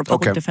attorney, for a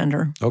public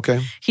defender.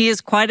 Okay. He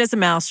is quiet as a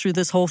mouse through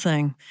this whole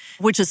thing,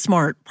 which is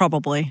smart,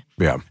 probably.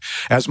 Yeah.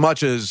 As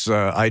much as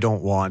I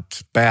don't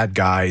want bad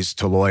guys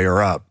to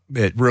lawyer up,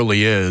 it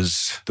really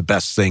is the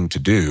best thing to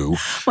do.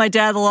 My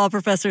dad, the law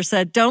professor,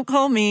 said, don't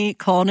call me,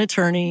 call an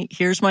attorney.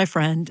 Here's my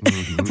friend.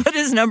 Mm-hmm. Put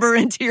his number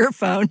into your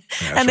phone,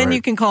 and then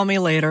you can call me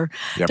later.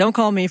 Yep. Don't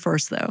call me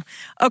first, though.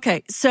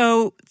 Okay,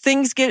 so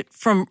things get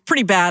from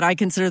pretty bad. I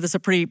consider this a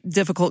pretty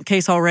difficult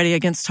case already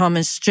against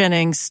Thomas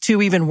Jennings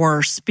to even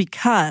worse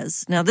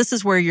because, now this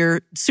is where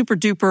your super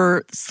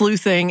duper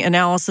sleuthing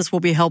analysis will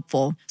be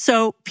helpful.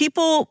 So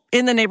people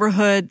in the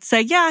neighborhood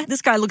say, yeah,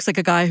 this guy looks like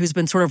a guy who's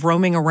been sort of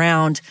roaming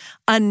around.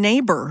 A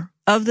neighbor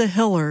of the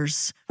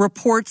Hillers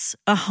reports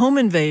a home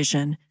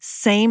invasion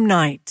same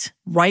night,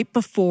 right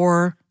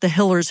before the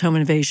Hillers home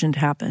invasion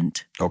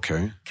happened.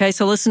 Okay,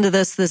 so listen to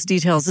this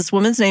details. This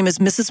woman's name is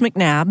Mrs.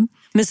 McNabb.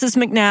 Mrs.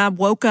 McNabb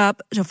woke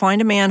up to find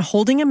a man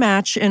holding a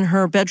match in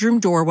her bedroom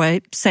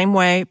doorway, same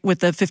way with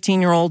the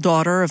 15-year-old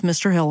daughter of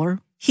Mr. Hiller.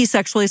 He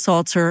sexually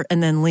assaults her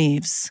and then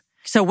leaves.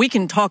 So we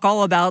can talk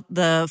all about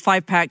the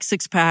 5-pack,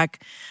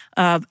 6-pack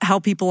of how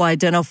people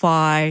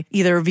identify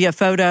either via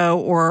photo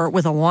or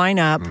with a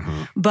lineup.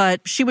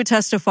 But she would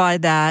testify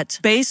that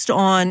based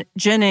on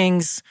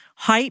Jennings'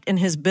 height and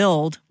his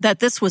build,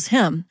 that this was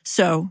him.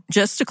 So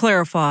just to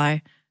clarify,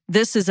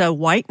 this is a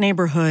white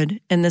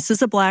neighborhood and this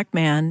is a black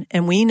man.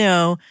 And we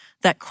know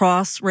that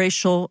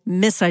cross-racial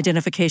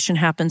misidentification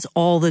happens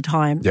all the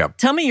time. Yep.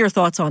 Tell me your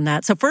thoughts on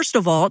that. So first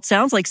of all, it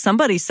sounds like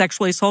somebody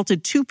sexually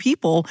assaulted 2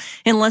 people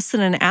in less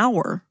than an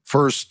hour.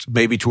 First,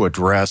 maybe to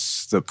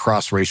address the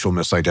cross-racial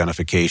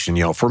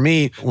misidentification, for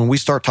me, when we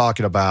start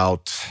talking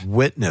about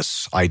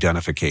witness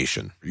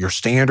identification, your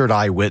standard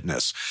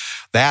eyewitness,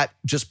 that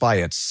just by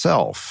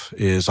itself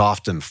is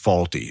often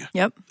faulty.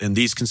 Yep. In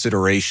these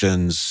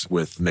considerations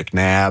with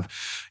McNabb,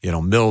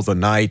 middle of the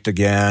night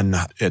again,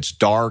 it's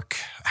dark,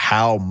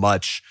 how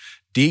much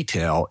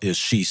detail is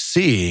she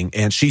seeing?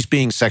 And she's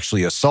being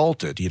sexually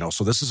assaulted,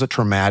 so this is a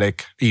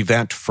traumatic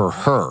event for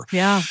her.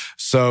 Yeah.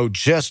 So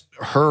just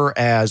her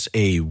as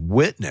a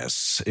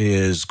witness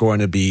is going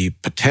to be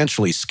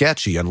potentially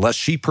sketchy unless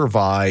she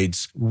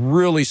provides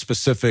really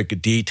specific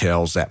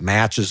details that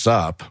matches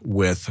up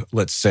with,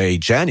 let's say,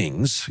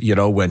 Jennings,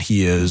 when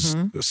he is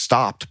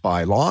stopped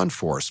by law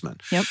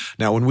enforcement. Yep.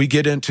 Now, when we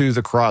get into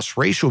the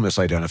cross-racial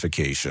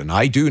misidentification,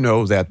 I do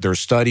know that there's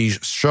studies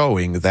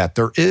showing that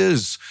there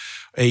is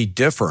a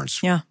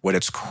difference. Yeah. When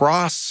it's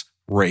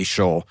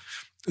cross-racial,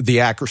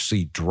 the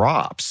accuracy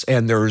drops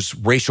and there's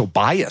racial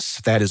bias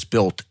that is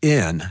built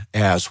in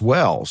as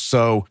well.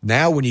 So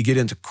now when you get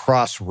into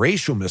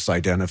cross-racial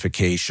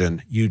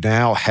misidentification, you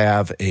now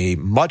have a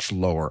much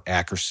lower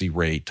accuracy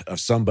rate of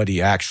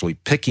somebody actually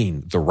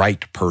picking the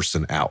right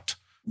person out.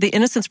 The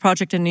Innocence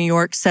Project in New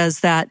York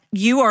says that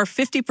you are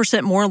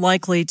 50% more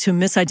likely to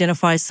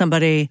misidentify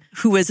somebody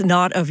who is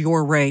not of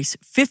your race.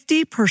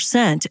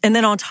 50%. And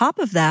then on top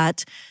of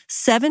that,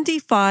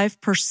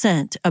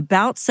 75%,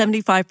 about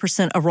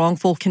 75% of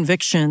wrongful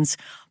convictions,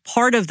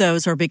 part of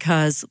those are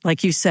because,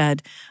 like you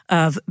said,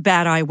 of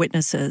bad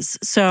eyewitnesses.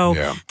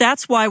 So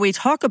that's why we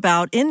talk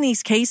about in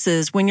these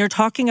cases, when you're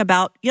talking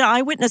about,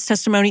 eyewitness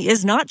testimony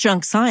is not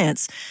junk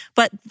science,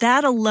 but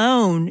that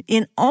alone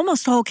in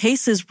almost all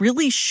cases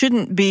really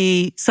shouldn't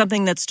be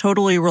something that's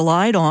totally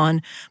relied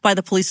on by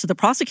the police or the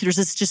prosecutors.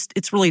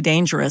 It's really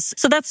dangerous.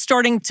 So that's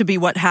starting to be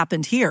what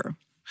happened here.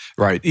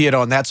 Right.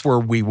 And that's where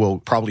we will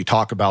probably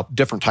talk about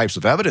different types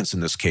of evidence in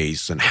this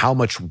case and how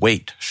much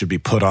weight should be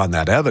put on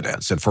that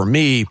evidence. And for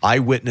me,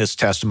 eyewitness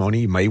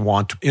testimony, you may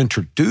want to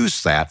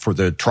introduce that for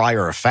the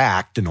trier of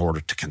fact in order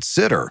to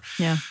consider.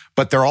 Yeah.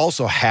 But there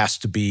also has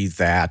to be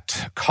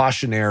that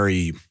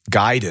cautionary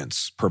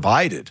guidance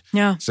provided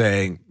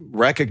saying,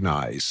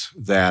 recognize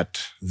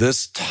that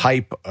this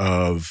type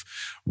of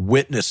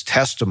witness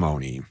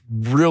testimony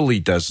really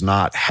does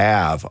not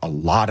have a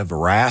lot of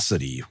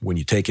veracity when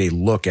you take a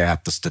look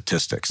at the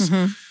statistics.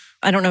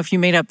 I don't know if you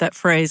made up that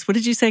phrase. What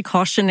did you say?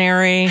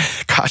 Cautionary?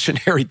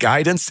 Cautionary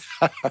guidance?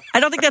 I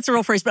don't think that's a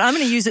real phrase, but I'm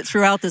going to use it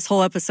throughout this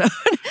whole episode.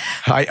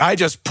 I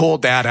just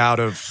pulled that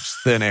out of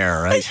thin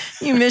air.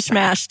 You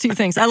mishmashed 2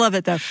 things. I love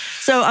it, though.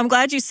 So I'm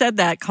glad you said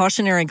that,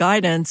 cautionary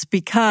guidance,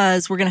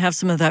 because we're going to have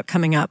some of that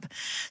coming up.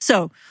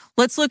 So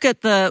let's look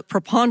at the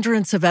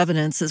preponderance of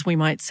evidence, as we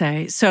might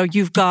say. So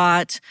you've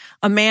got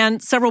a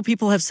man, several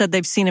people have said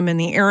they've seen him in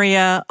the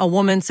area. A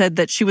woman said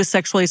that she was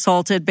sexually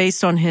assaulted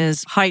based on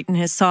his height and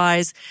his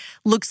size.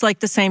 Looks like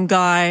the same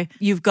guy.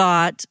 You've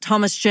got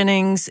Thomas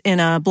Jennings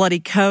in a bloody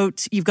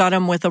coat. You've got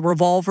him with a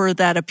revolver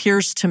that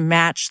appears to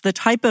match the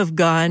type of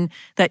gun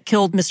that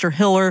killed Mr.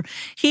 Hiller.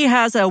 He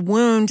has a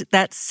wound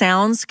that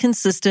sounds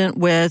consistent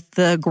with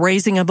the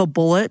grazing of a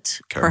bullet,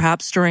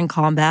 perhaps during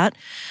combat.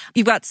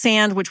 You've got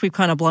sand, which we've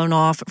kind of blown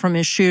off from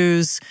his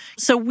shoes.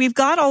 So we've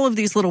got all of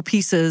these little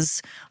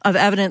pieces of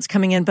evidence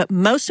coming in. But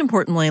most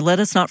importantly, let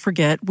us not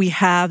forget, we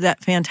have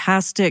that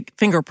fantastic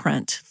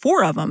fingerprint,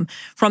 4 of them,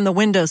 from the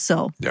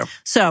windowsill. Yeah.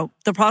 So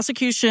the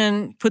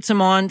prosecution puts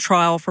him on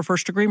trial for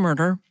first-degree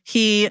murder.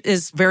 He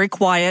is very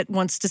quiet,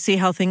 wants to see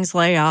how things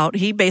lay out.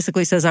 He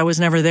basically says, I was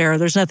never there.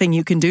 There's nothing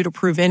you can do to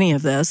prove any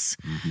of this,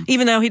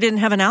 even though he didn't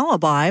have an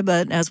alibi.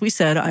 But as we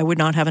said, I would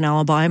not have an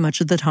alibi much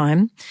of the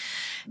time.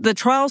 The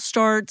trial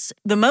starts.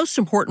 The most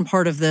important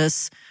part of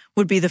this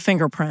would be the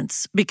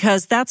fingerprints,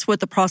 because that's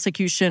what the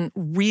prosecution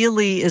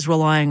really is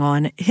relying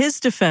on. His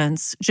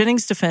defense,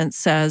 Jennings' defense,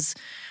 says,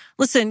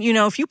 listen,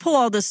 if you pull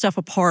all this stuff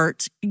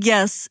apart,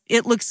 yes,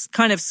 it looks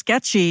kind of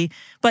sketchy,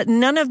 but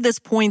none of this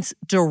points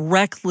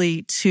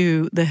directly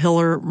to the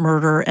Hiller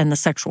murder and the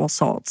sexual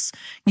assaults.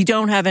 You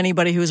don't have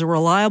anybody who's a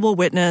reliable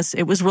witness.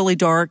 It was really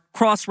dark,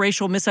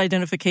 cross-racial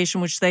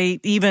misidentification, which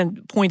they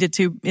even pointed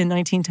to in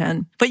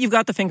 1910. But you've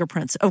got the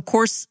fingerprints. Of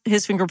course,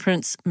 his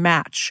fingerprints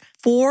match.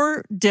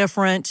 4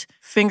 different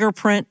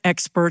fingerprint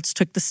experts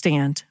took the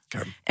stand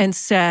and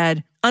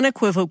said,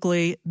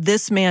 unequivocally,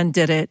 this man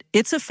did it.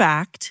 It's a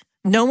fact.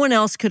 No one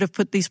else could have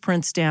put these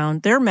prints down.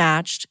 They're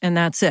matched, and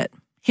that's it.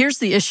 Here's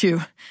the issue.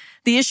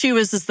 The issue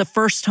is the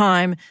first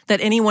time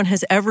that anyone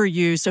has ever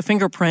used a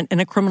fingerprint in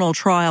a criminal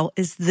trial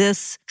is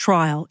this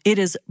trial. It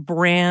is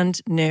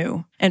brand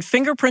new. And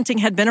fingerprinting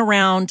had been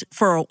around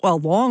for a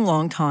long,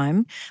 long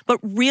time. But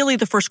really,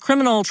 the first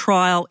criminal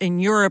trial in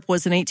Europe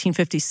was in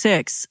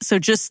 1856, so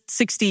just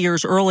 60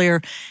 years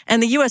earlier.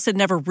 And the U.S. had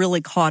never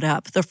really caught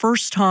up. The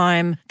first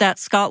time that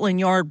Scotland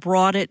Yard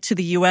brought it to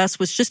the U.S.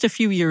 was just a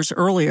few years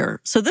earlier.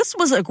 So this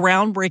was a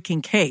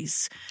groundbreaking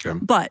case. Okay.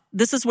 But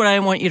this is what I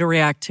want you to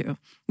react to.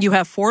 You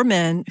have 4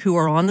 men who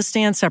are on the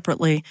stand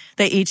separately.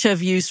 They each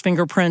have used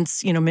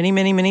fingerprints, many,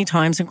 many, many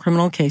times in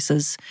criminal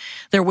cases.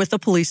 They're with the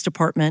police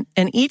department,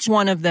 and each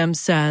one of them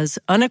says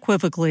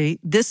unequivocally,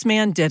 this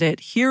man did it.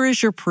 Here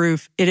is your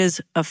proof. It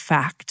is a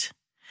fact.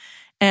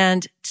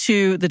 And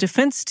to the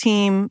defense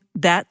team,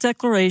 that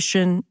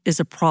declaration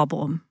is a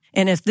problem.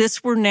 And if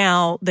this were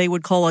now, they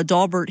would call a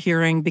Daubert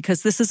hearing,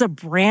 because this is a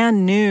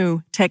brand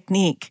new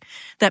technique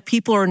that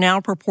people are now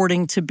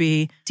purporting to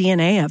be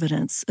DNA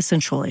evidence,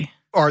 essentially.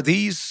 Are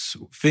these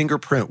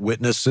fingerprint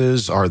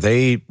witnesses, are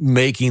they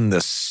making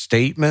the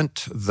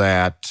statement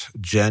that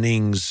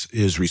Jennings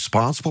is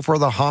responsible for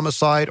the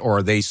homicide, or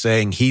are they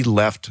saying he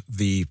left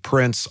the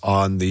prints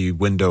on the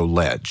window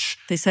ledge?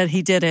 They said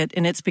he did it,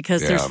 and it's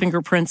because there's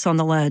fingerprints on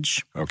the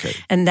ledge. Okay.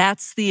 And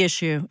that's the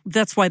issue.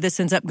 That's why this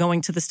ends up going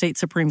to the state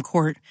Supreme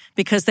Court,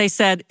 because they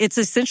said it's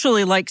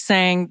essentially like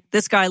saying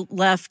this guy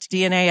left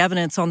DNA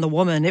evidence on the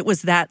woman. It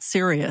was that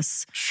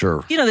serious.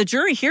 Sure. The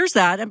jury hears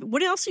that. I mean,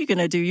 what else are you going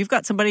to do? You've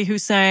got somebody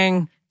who's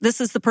saying this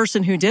is the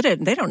person who did it,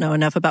 and they don't know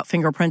enough about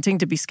fingerprinting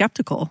to be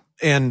skeptical.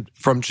 And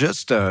from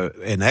just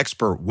an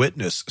expert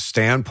witness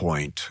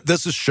standpoint,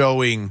 this is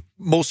showing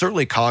most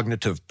certainly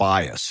cognitive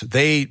bias.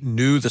 They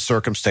knew the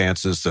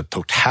circumstances, the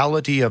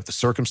totality of the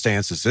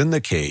circumstances in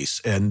the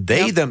case, and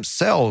they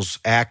themselves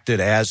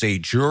acted as a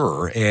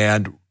juror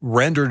and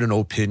rendered an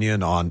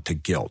opinion on to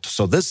guilt.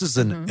 So this is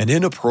an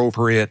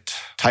inappropriate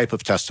type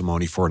of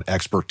testimony for an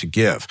expert to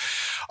give.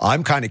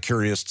 I'm kind of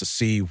curious to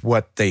see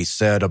what they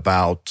said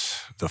about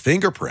the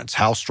fingerprints.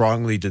 How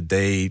strongly did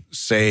they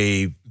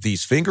say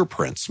these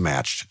fingerprints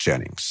matched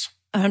Jennings?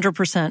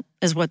 100%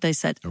 is what they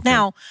said. Okay.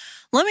 Now,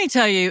 let me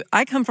tell you,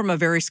 I come from a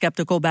very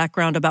skeptical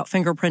background about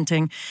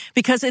fingerprinting,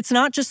 because it's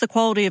not just the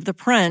quality of the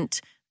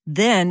print.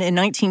 Then in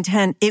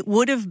 1910, it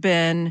would have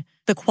been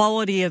the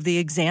quality of the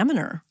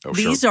examiner.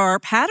 These are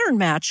pattern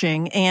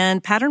matching,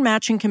 and pattern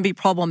matching can be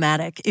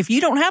problematic if you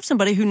don't have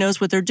somebody who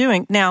knows what they're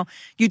doing. Now,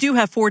 you do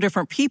have 4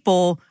 different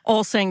people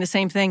all saying the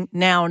same thing.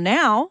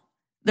 Now,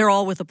 they're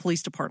all with the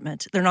police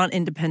department. They're not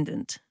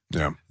independent.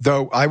 Yeah.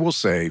 Though I will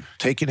say,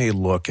 taking a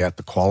look at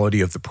the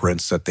quality of the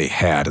prints that they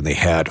had, and they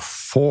had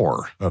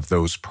 4 of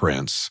those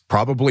prints,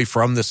 probably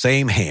from the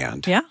same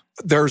hand. Yeah.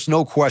 There's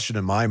no question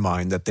in my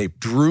mind that they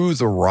drew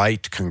the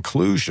right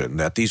conclusion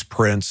that these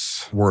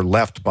prints were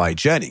left by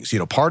Jennings.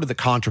 Part of the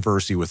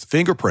controversy with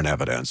fingerprint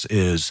evidence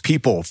is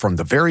people from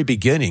the very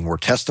beginning were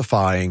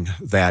testifying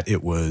that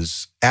it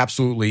was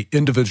absolutely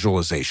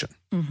individualization.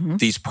 Mm-hmm.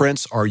 These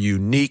prints are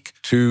unique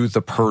to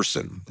the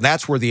person.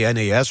 That's where the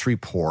NAS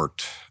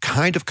report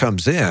kind of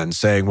comes in,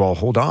 saying, well,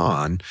 hold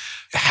on,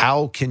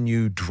 how can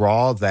you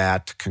draw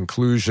that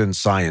conclusion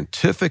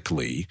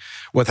scientifically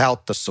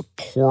without the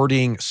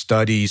supporting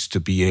studies to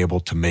be able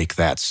to make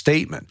that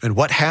statement? And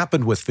what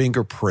happened with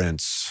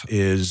fingerprints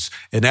is,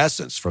 in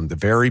essence, from the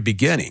very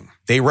beginning,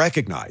 they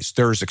recognized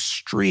there's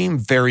extreme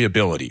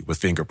variability with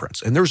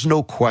fingerprints, and there's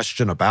no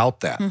question about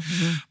that.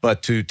 Mm-hmm.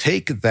 But to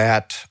take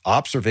that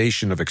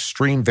observation of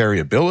extreme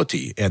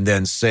variability and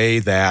then say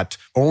that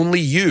only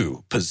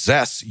you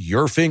possess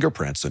your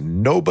fingerprints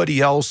and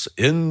nobody else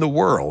in the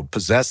world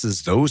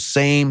possesses those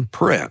same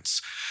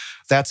prints,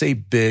 that's a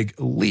big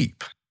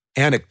leap.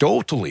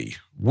 Anecdotally,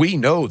 we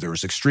know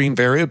there's extreme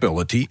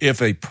variability.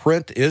 If a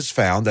print is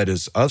found that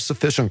is of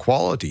sufficient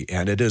quality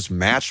and it is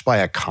matched by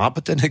a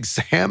competent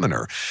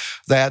examiner,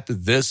 that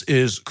this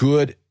is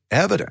good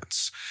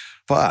evidence.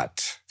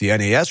 But the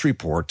NAS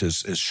report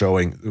is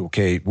showing,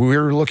 okay,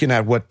 we're looking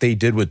at what they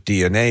did with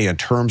DNA in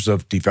terms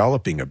of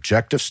developing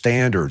objective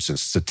standards and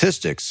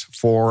statistics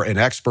for an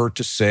expert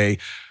to say,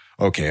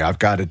 okay, I've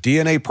got a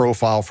DNA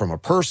profile from a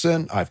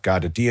person. I've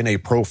got a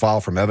DNA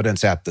profile from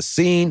evidence at the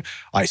scene.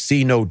 I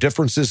see no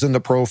differences in the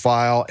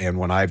profile. And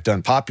when I've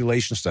done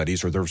population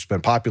studies, or there's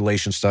been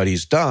population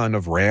studies done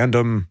of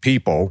random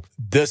people,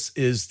 this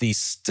is the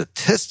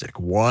statistic,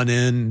 1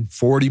 in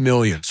 40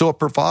 million. So it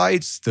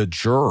provides the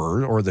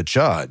juror or the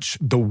judge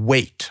the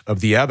weight of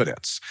the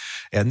evidence.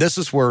 And this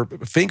is where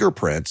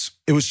fingerprints,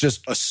 it was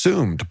just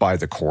assumed by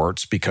the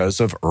courts because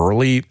of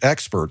early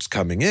experts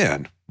coming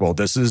in. Well,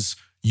 this is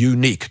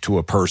unique to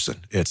a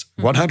person. It's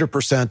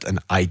 100% an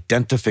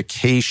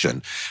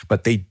identification,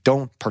 but they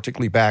don't,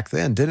 particularly back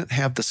then, didn't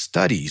have the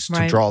studies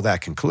to draw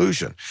that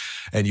conclusion.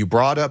 And you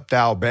brought up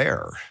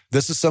Daubert.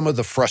 This is some of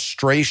the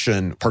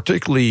frustration,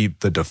 particularly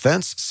the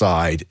defense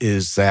side,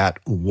 is that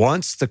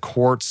once the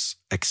courts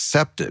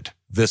accepted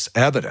this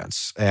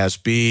evidence as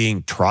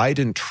being tried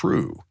and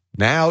true,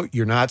 now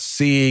you're not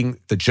seeing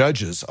the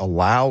judges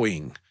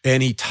allowing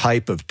any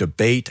type of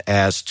debate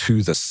as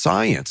to the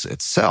science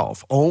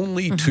itself,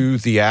 only to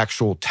the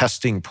actual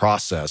testing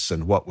process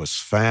and what was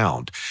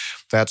found.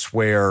 That's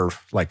where,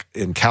 like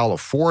in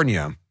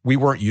California, we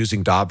weren't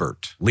using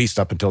Daubert, at least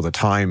up until the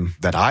time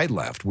that I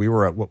left. We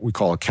were at what we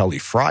call a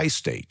Kelly-Fry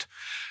state.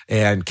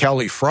 And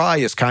Kelly-Fry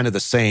is kind of the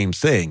same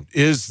thing.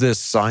 Is this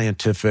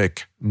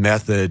scientific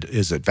method,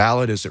 is it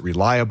valid? Is it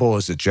reliable?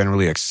 Is it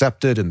generally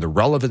accepted in the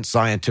relevant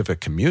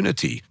scientific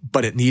community?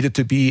 But it needed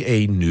to be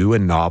a new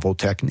and novel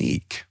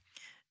technique.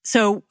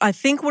 So I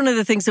think one of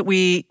the things that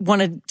we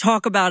want to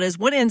talk about is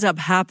what ends up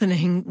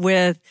happening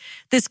with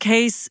this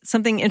case.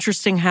 Something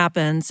interesting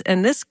happens,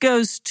 and this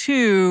goes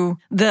to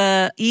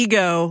the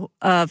ego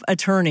of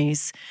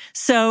attorneys.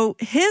 So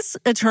his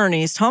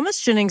attorneys, Thomas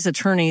Jennings'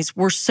 attorneys,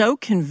 were so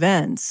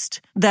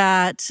convinced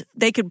that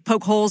they could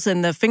poke holes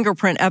in the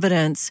fingerprint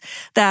evidence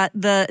that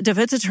the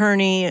defense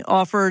attorney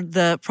offered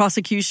the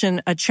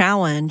prosecution a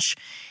challenge.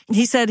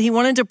 He said he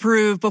wanted to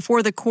prove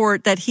before the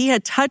court that he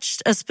had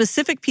touched a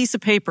specific piece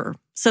of paper.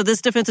 So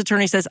this defense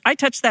attorney says, I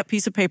touched that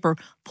piece of paper,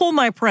 pull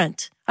my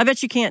print. I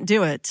bet you can't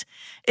do it.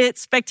 It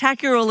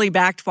spectacularly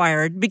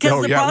backfired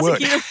because the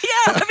prosecutor,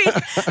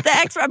 the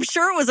expert, I'm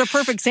sure it was a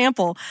perfect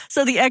sample.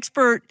 So the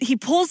expert, he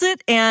pulls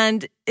it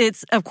and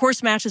it's, of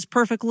course, matches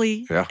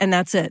perfectly. Yeah. And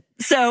that's it.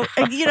 So,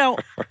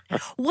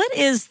 what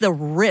is the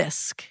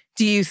risk,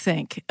 do you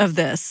think, of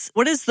this?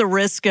 What is the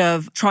risk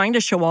of trying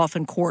to show off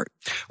in court?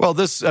 Well,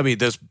 this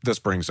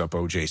brings up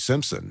O.J.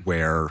 Simpson,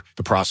 where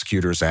the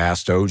prosecutors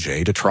asked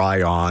O.J. to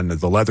try on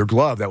the leather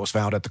glove that was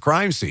found at the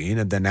crime scene.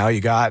 And then now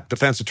you got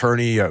defense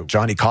attorney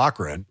Johnny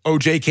Cochran.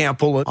 O.J. can't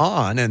pull it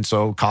on. And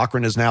so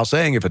Cochran is now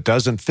saying if it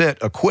doesn't fit,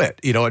 acquit.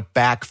 It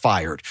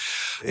backfired.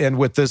 And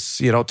with this,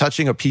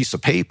 touching a piece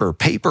of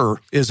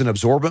paper is an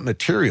absorbent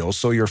material.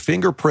 So your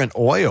fingerprint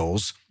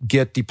oils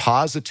get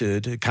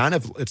deposited.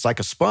 It's like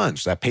a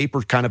sponge. That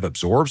paper kind of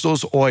absorbs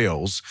those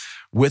oils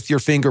with your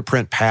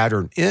fingerprint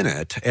pattern in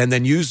it, and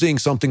then using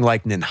something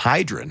like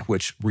ninhydrin,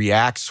 which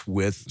reacts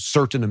with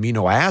certain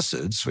amino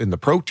acids in the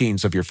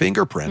proteins of your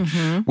fingerprint,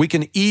 we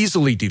can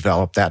easily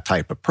develop that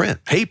type of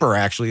print. Paper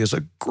actually is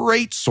a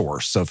great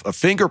source of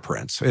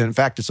fingerprints. In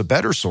fact, it's a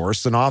better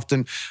source than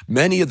often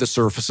many of the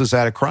surfaces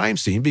at a crime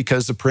scene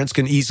because the prints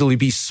can easily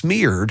be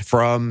smeared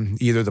from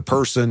either the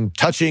person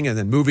touching and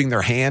then moving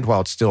their hand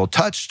while it's still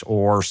touched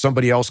or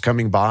somebody else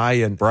coming by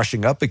and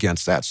brushing up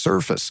against that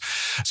surface.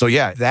 So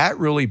yeah, that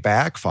really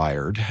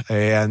backfired.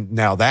 And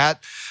now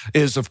that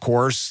is, of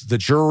course, the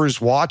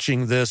jurors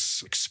watching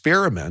this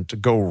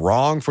experiment go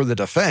wrong for the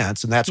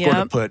defense, and that's going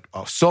to put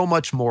so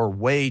much more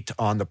weight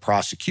on the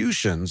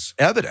prosecution's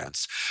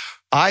evidence.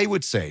 I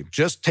would say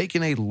just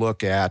taking a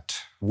look at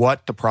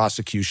what the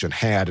prosecution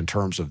had in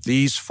terms of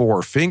these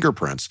 4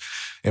 fingerprints,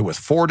 and with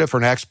 4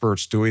 different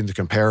experts doing the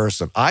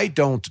comparison, I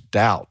don't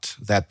doubt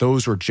that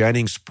those were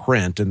Jennings'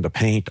 print in the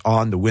paint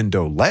on the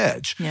window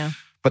ledge. Yeah.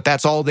 But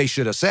that's all they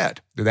should have said.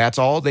 That's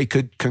all they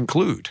could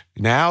conclude.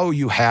 Now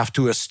you have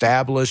to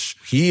establish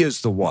he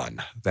is the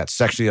one that's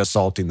sexually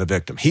assaulting the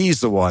victim.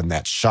 He's the one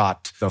that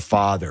shot the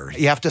father.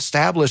 You have to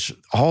establish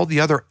all the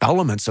other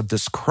elements of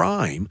this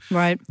crime,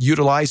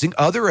 utilizing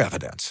other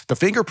evidence. The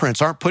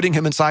fingerprints aren't putting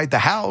him inside the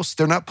house.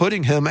 They're not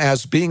putting him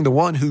as being the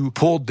one who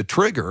pulled the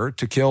trigger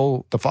to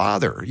kill the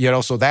father.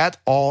 So that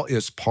all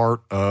is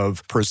part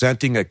of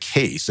presenting a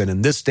case. And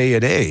in this day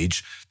and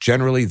age,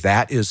 generally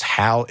that is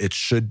how it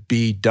should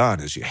be done,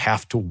 is you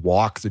have to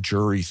walk the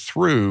jury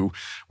through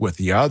with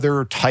the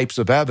other types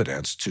of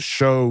evidence to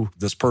show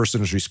this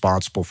person is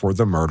responsible for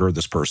the murder,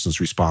 this person is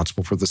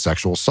responsible for the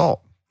sexual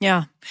assault.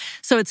 Yeah.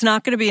 So it's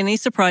not going to be any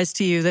surprise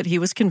to you that he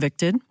was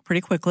convicted pretty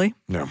quickly.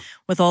 No.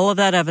 With all of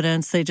that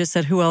evidence, they just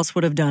said who else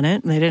would have done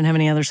it, and they didn't have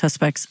any other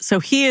suspects.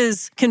 So he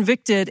is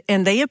convicted,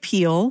 and they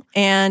appeal,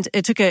 and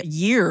it took a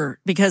year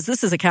because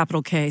this is a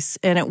capital case,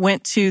 and it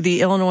went to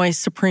the Illinois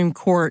Supreme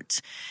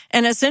Court.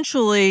 And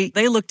essentially,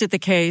 they looked at the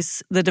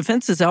case. The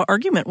defense's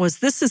argument was,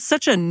 this is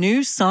such a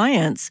new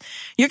science.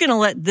 You're going to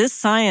let this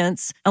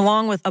science,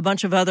 along with a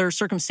bunch of other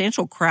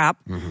circumstantial crap,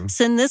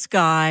 send this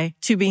guy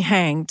to be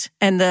hanged.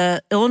 And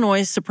the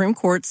Illinois Supreme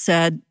Court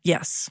said,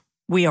 yes,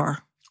 we are.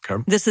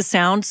 Okay. This is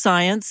sound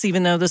science,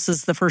 even though this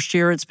is the first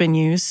year it's been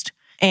used.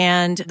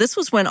 And this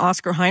was when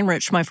Oscar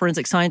Heinrich, my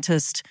forensic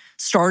scientist,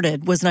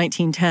 started, was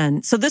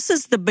 1910. So this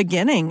is the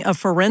beginning of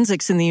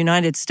forensics in the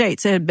United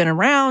States. It had been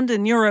around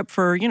in Europe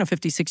for,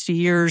 50, 60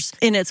 years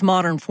in its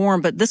modern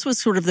form, but this was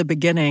sort of the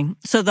beginning.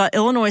 So the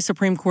Illinois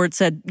Supreme Court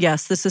said,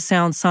 yes, this is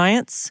sound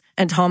science,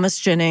 and Thomas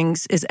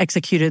Jennings is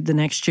executed the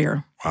next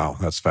year. Wow,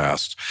 that's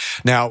fast.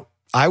 Now,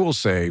 I will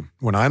say,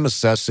 when I'm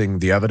assessing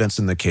the evidence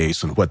in the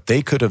case and what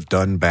they could have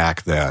done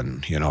back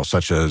then,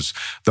 such as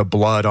the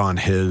blood on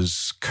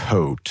his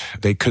coat,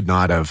 they could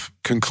not have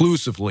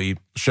conclusively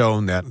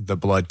shown that the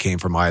blood came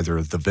from either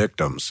of the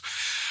victims.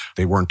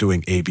 They weren't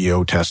doing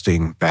ABO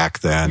testing back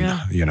then,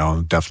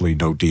 definitely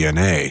no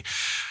DNA.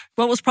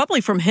 Well, it was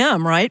probably from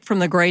him, right? From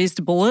the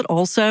grazed bullet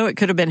also. It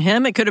could have been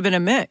him. It could have been a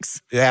mix.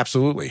 Yeah,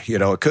 absolutely.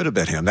 It could have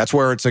been him. That's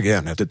where it's,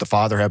 again, did the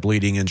father have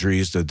bleeding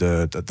injuries? Did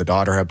the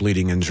daughter have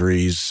bleeding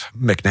injuries?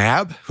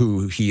 McNabb,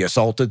 who he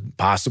assaulted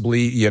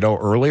possibly,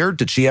 earlier,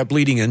 did she have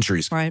bleeding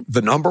injuries? Right.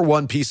 The number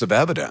one piece of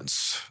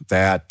evidence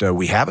that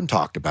we haven't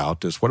talked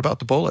about is, what about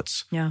the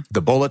bullets? Yeah.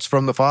 The bullets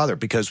from the father,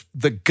 because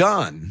the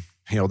gun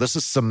This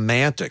is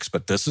semantics,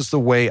 but this is the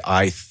way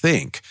I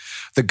think.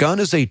 The gun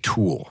is a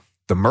tool.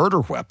 The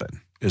murder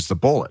weapon is the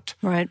bullet.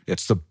 Right.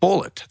 It's the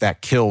bullet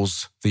that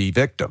kills the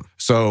victim.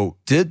 So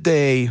did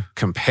they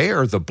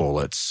compare the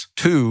bullets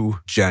to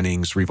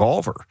Jennings'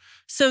 revolver?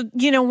 So,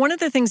 one of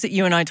the things that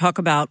you and I talk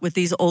about with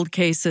these old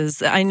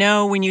cases, I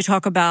know when you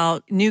talk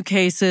about new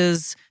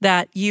cases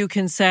that you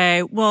can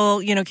say,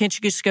 well, can't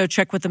you just go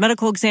check with the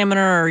medical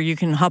examiner, or you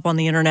can hop on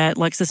the internet,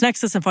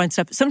 LexisNexis, and find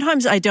stuff.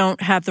 Sometimes I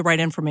don't have the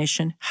right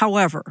information.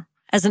 However,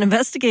 as an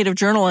investigative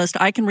journalist,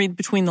 I can read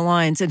between the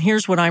lines, and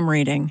here's what I'm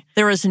reading.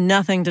 There is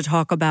nothing to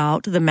talk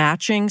about the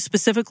matching,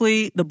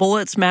 specifically the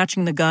bullets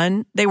matching the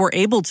gun. They were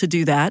able to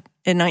do that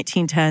in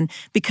 1910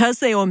 because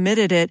they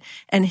omitted it,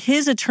 and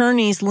his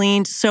attorneys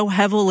leaned so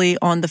heavily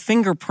on the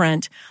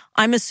fingerprint.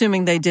 I'm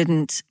assuming they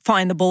didn't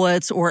find the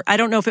bullets, or I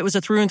don't know if it was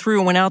a through and through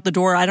and went out the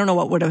door. I don't know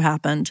what would have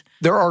happened.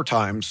 There are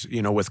times,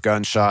 with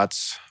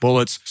gunshots,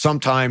 bullets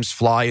sometimes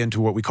fly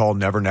into what we call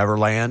never, never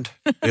land.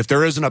 If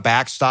there isn't a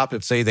backstop,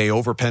 if say they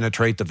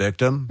overpenetrate the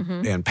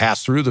victim and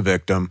pass through the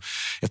victim,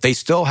 if they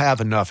still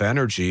have enough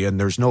energy and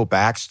there's no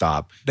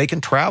backstop, they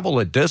can travel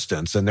a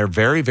distance, and they're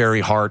very,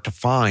 very hard to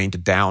find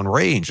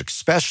downrange,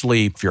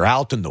 especially if you're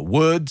out in the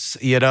woods,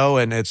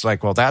 and it's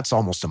like, well, that's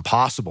almost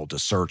impossible to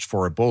search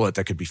for a bullet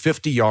that could be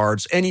 50 yards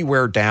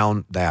anywhere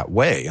down that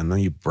way. And then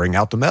you bring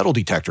out the metal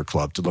detector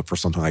club to look for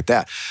something like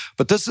that.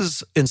 But this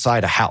is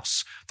inside a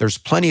house. There's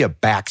plenty of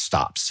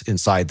backstops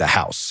inside the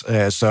house.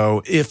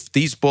 So if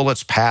these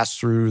bullets pass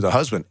through the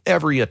husband,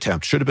 every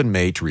attempt should have been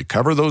made to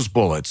recover those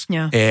bullets.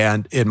 Yeah.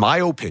 And in my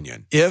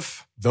opinion,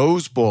 if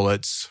those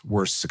bullets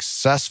were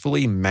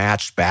successfully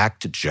matched back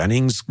to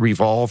Jennings'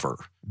 revolver,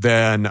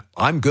 then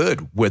I'm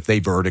good with a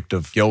verdict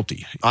of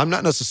guilty. I'm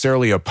not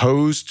necessarily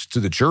opposed to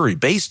the jury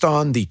based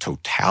on the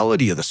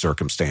totality of the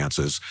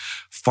circumstances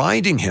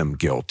finding him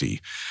guilty,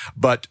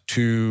 but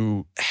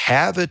to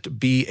have it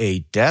be a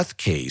death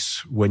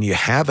case when you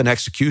have an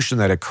execution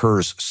that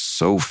occurs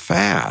so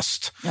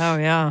fast. Oh,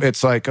 yeah.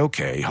 It's like,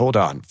 okay, hold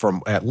on.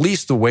 From at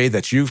least the way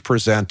that you've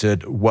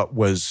presented what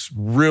was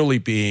really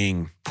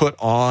being put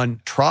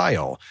on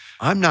trial,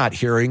 I'm not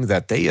hearing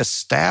that they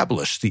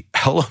established the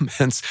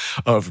elements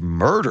of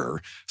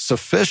murder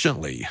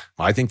sufficiently.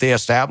 I think they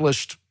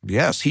established,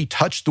 yes, he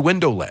touched the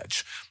window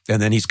ledge,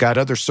 and then he's got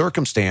other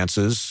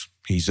circumstances.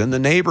 He's in the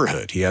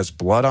neighborhood. He has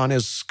blood on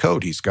his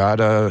coat. He's got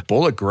a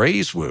bullet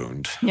graze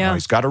wound. Yeah.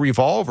 He's got a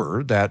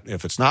revolver that,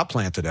 if it's not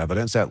planted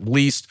evidence, at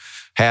least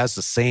has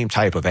the same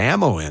type of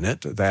ammo in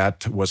it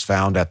that was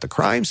found at the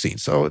crime scene.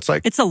 So it's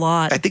like, it's a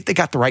lot. I think they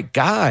got the right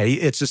guy.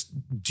 It's just,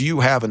 do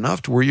you have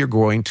enough to where you're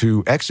going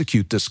to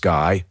execute this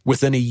guy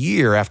within a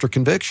year after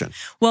conviction?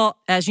 Well,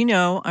 as you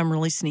know, I'm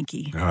really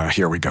sneaky.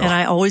 Here we go. And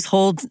I always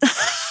hold...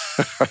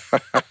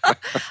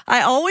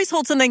 I always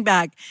hold something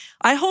back.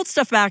 I hold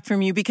stuff back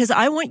from you because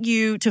I want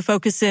you to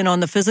focus in on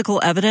the physical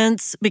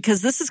evidence,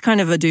 because this is kind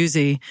of a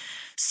doozy.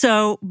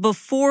 So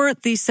before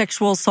these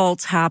sexual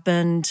assaults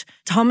happened,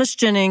 Thomas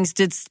Jennings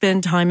did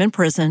spend time in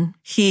prison.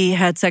 He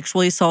had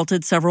sexually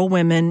assaulted several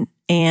women,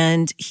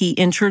 and he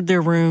entered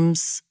their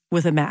rooms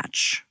with a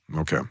match.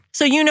 Okay.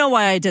 So you know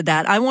why I did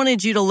that. I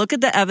wanted you to look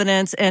at the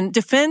evidence and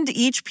defend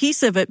each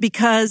piece of it,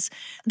 because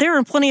there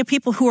are plenty of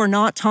people who are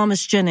not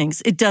Thomas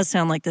Jennings. It does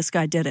sound like this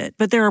guy did it,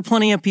 but there are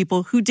plenty of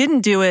people who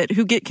didn't do it,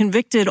 who get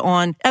convicted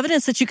on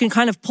evidence that you can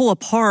kind of pull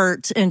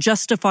apart and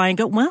justify and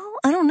go, well,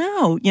 I don't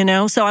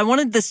know, So I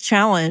wanted this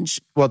challenge.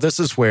 Well, this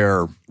is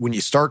where, when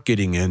you start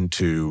getting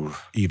into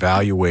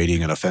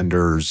evaluating an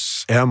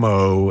offender's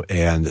MO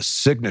and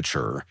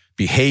signature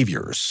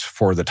behaviors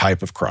for the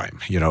type of crime.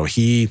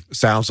 He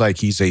sounds like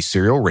he's a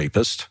serial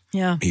rapist.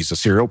 Yeah. He's a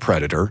serial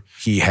predator.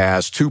 He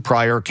has 2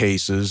 prior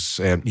cases.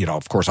 And,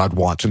 of course, I'd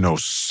want to know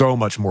so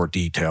much more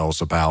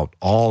details about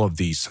all of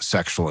these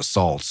sexual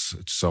assaults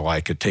so I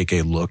could take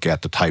a look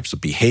at the types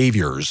of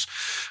behaviors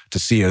to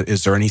see,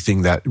 is there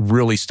anything that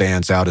really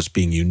stands out as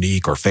being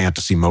unique or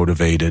fantasy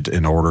motivated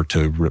in order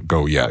to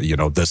go,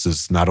 this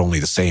is not only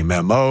the same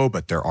MO,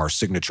 but there are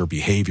signature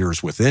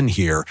behaviors within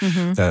here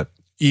that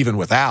even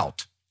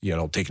without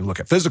taking a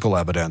look at physical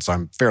evidence,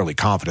 I'm fairly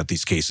confident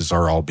these cases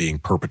are all being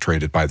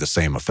perpetrated by the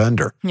same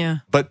offender. Yeah.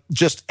 But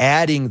just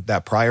adding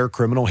that prior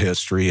criminal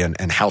history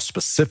and how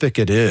specific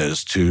it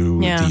is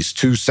to these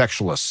 2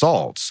 sexual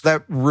assaults,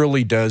 that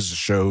really does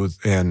show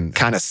and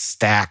kind of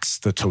stacks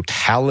the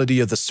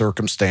totality of the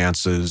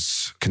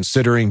circumstances,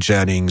 considering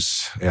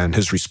Jennings and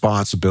his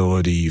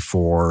responsibility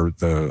for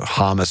the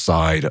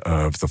homicide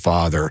of the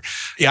father.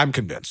 Yeah, I'm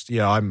convinced.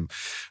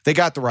 They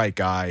got the right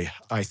guy.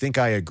 I think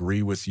I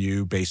agree with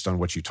you based on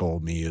what you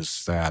told me,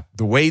 is that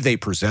the way they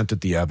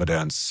presented the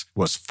evidence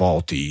was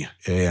faulty,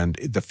 and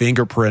the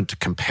fingerprint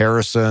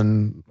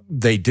comparison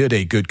they did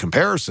a good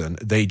comparison.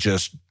 They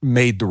just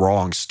made the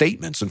wrong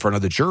statements in front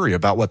of the jury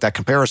about what that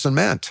comparison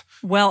meant.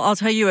 Well, I'll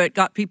tell you, it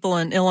got people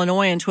in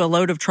Illinois into a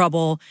load of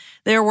trouble.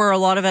 There were a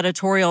lot of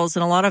editorials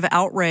and a lot of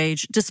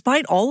outrage.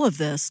 Despite all of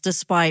this,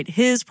 despite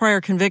his prior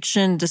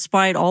conviction,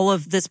 despite all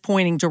of this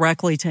pointing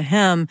directly to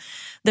him,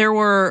 there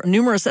were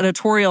numerous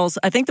editorials.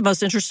 I think the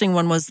most interesting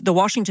one was the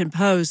Washington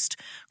Post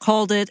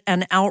called it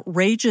an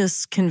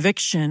outrageous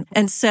conviction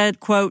and said,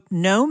 quote,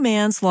 "No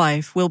man's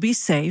life will be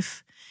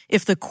safe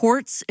if the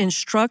courts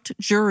instruct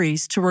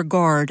juries to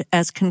regard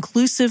as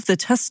conclusive the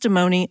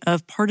testimony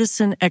of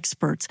partisan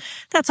experts."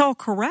 That's all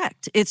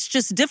correct. It's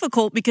just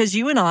difficult because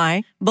you and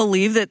I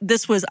believe that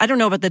this was, I don't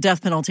know about the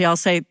death penalty.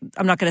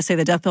 I'm not going to say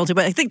the death penalty,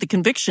 but I think the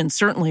conviction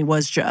certainly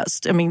was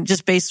just. I mean,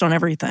 just based on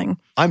everything.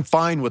 I'm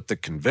fine with the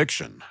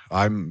conviction.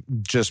 I'm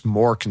just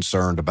more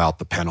concerned about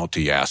the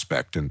penalty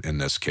aspect in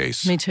this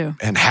case. Me too.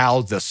 And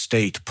how the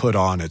state put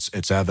on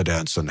its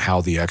evidence and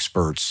how the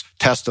experts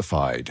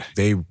testified.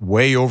 They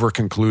way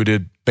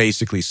over-concluded,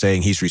 basically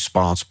saying he's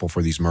responsible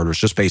for these murders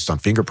just based on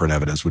fingerprint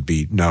evidence would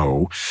be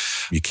no.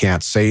 You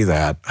can't say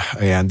that.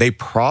 And they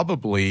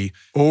probably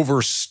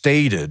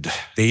overstated,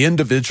 they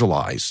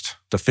individualized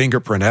the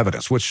fingerprint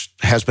evidence, which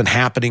has been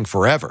happening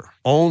forever.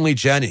 Only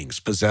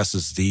Jennings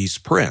possesses these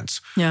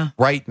prints. Yeah.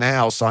 Right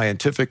now,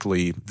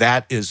 scientifically,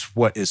 that is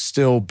what is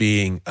still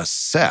being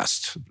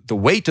assessed. The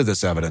weight of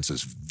this evidence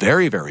is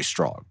very, very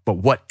strong. But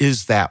what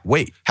is that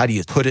weight? How do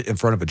you put it in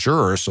front of a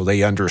juror so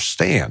they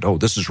understand, oh,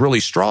 this is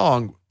really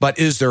strong, but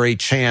is there a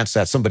chance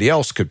that somebody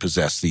else could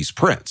possess these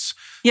prints?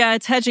 Yeah,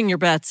 it's hedging your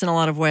bets in a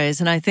lot of ways.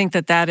 And I think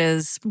that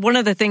is one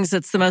of the things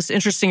that's the most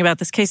interesting about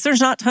this case. There's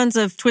not tons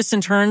of twists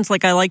and turns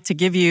like I like to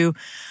give you,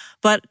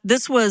 but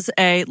this was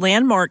a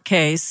landmark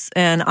case,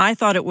 and I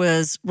thought it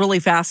was really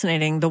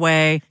fascinating the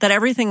way that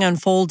everything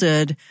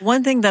unfolded.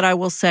 One thing that I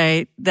will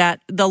say,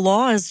 that the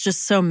law is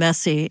just so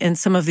messy in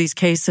some of these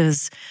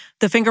cases.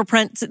 The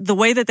fingerprint, the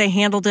way that they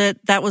handled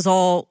it, that was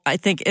all, I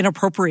think,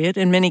 inappropriate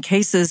in many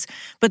cases.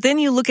 But then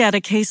you look at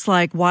a case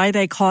like why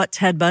they caught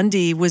Ted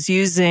Bundy was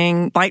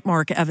using bite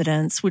mark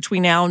evidence, which we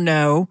now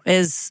know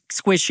is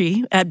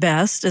squishy at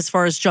best as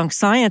far as junk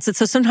science. And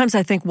so sometimes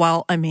I think,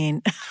 well, I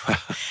mean,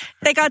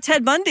 they got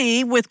Ted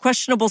Bundy with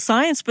questionable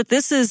science, but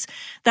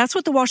that's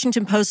what the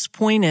Washington Post's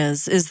point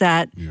is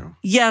that,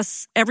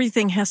 yes,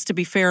 everything has to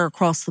be fair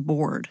across the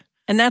board.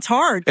 And that's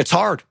hard. It's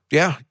hard.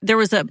 Yeah. There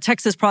was a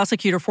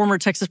former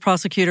Texas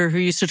prosecutor, who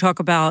used to talk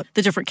about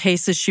the different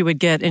cases she would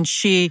get. And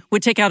she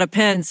would take out a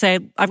pen and say,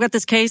 I've got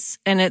this case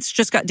and it's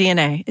just got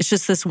DNA. It's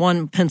just this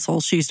one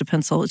pencil. She used a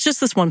pencil. It's just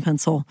this one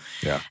pencil.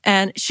 Yeah.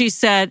 And she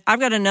said, I've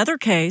got another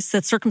case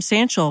that's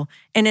circumstantial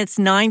and it's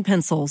 9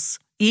 pencils.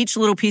 Each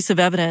little piece of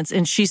evidence.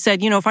 And she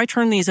said, if I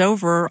turn these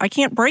over, I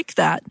can't break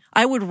that.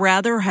 I would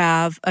rather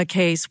have a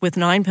case with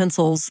 9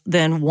 pencils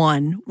than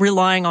one,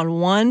 relying on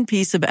one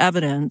piece of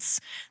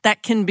evidence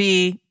that can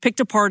be picked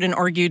apart and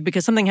argued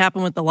because something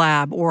happened with the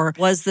lab, or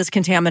was this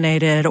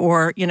contaminated,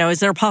 or,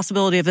 is there a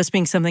possibility of this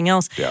being something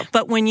else? Yeah.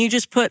 But when you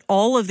just put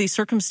all of these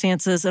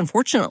circumstances,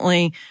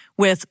 unfortunately,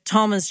 with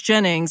Thomas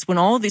Jennings, when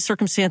all of these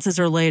circumstances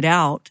are laid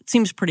out, it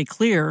seems pretty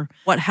clear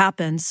what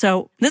happened.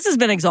 So this has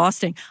been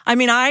exhausting. I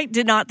mean, I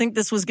did not think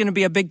this was going to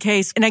be a big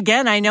case. And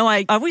again, I know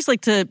I always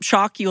like to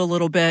shock you a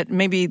little bit.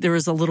 Maybe there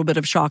was a little bit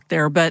of shock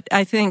there, but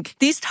I think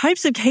these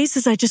types of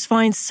cases I just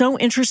find so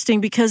interesting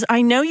because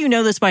I know you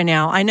know this by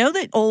now. I know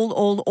that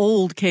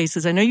old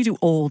cases, I know you do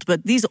old,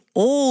 but these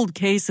old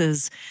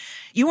cases,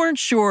 you weren't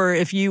sure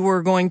if you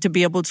were going to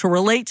be able to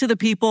relate to the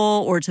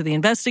people or to the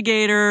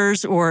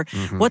investigators or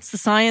what's the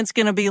science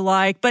going to be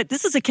like. But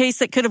this is a case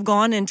that could have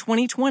gone in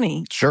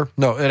 2020. Sure.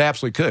 No, it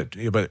absolutely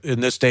could. But in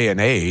this day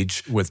and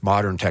age with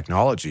modern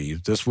technology,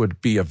 this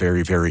would be a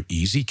very, very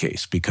easy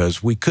case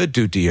because we could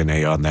do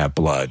DNA on that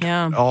blood.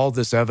 Yeah. All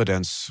this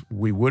evidence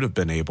we would have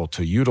been able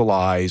to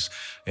utilize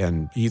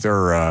and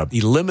either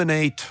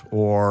eliminate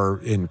or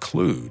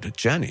include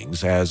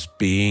Jennings as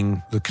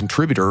being the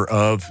contributor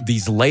of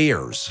these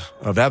layers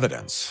of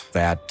evidence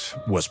that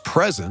was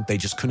present. They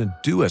just couldn't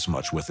do as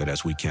much with it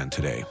as we can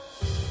today.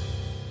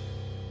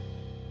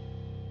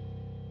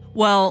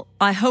 Well,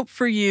 I hope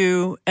for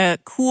you a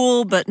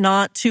cool but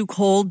not too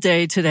cold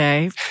day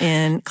today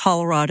in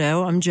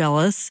Colorado. I'm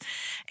jealous.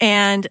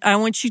 And I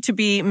want you to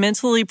be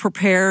mentally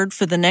prepared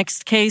for the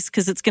next case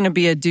because it's going to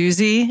be a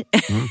doozy.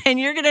 And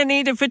you're going to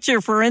need to put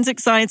your forensic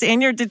science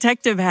and your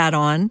detective hat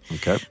on.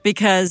 Okay.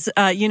 Because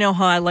you know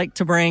how I like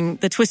to bring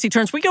the twisty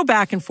turns. We go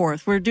back and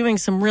forth. We're doing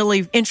some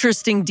really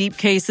interesting, deep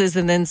cases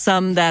and then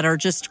some that are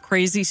just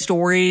crazy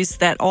stories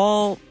that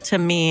all, to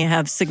me,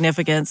 have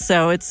significance.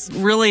 So it's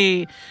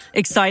really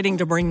exciting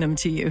to bring them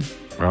to you.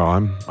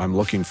 Well, I'm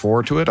looking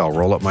forward to it. I'll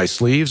roll up my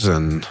sleeves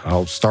and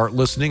I'll start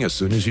listening as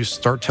soon as you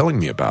start telling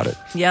me about it.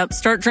 Yep.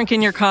 Start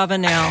drinking your kava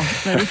now.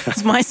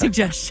 That's my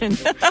suggestion.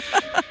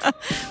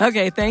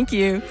 Okay. Thank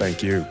you.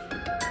 Thank you.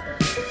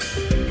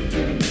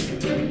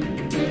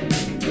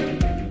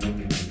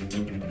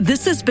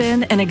 This has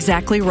been an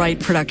Exactly Right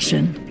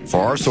production. For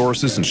our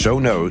sources and show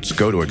notes,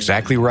 go to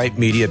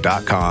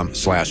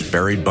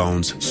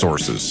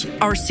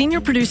exactlyrightmedia.com/buriedbonessources. Our senior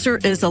producer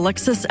is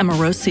Alexis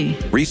Amorosi.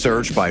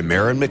 Research by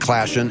Maren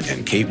McClashen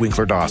and Kate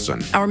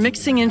Winkler-Dawson. Our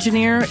mixing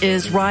engineer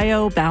is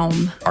Ryo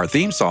Baum. Our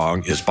theme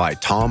song is by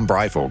Tom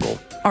Breifogel.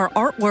 Our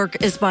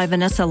artwork is by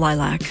Vanessa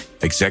Lilac.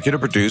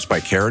 Executive produced by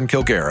Karen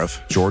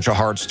Kilgariff, Georgia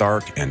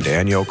Hardstark, and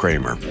Danielle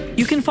Kramer.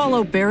 You can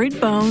follow Buried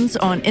Bones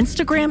on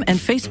Instagram and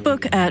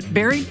Facebook at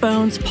Buried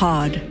Bones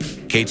Pod.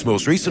 Kate's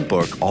most recent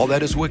book, All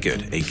That Is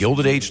Wicked, a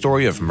Gilded Age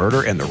story of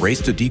murder and the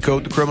race to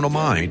decode the criminal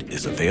mind,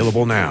 is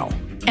available now.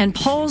 And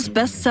Paul's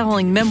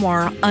best-selling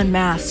memoir,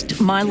 Unmasked,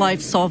 My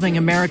Life Solving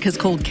America's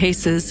Cold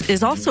Cases,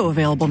 is also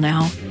available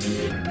now.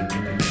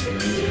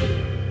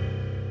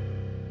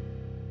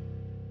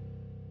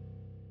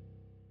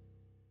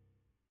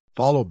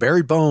 Follow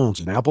Buried Bones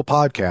on Apple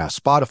Podcasts,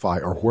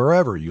 Spotify, or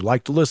wherever you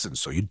like to listen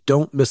so you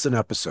don't miss an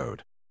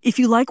episode. If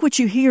you like what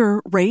you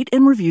hear, rate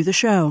and review the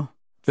show.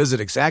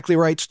 Visit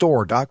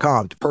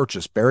exactlyrightstore.com to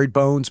purchase Buried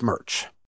Bones merch.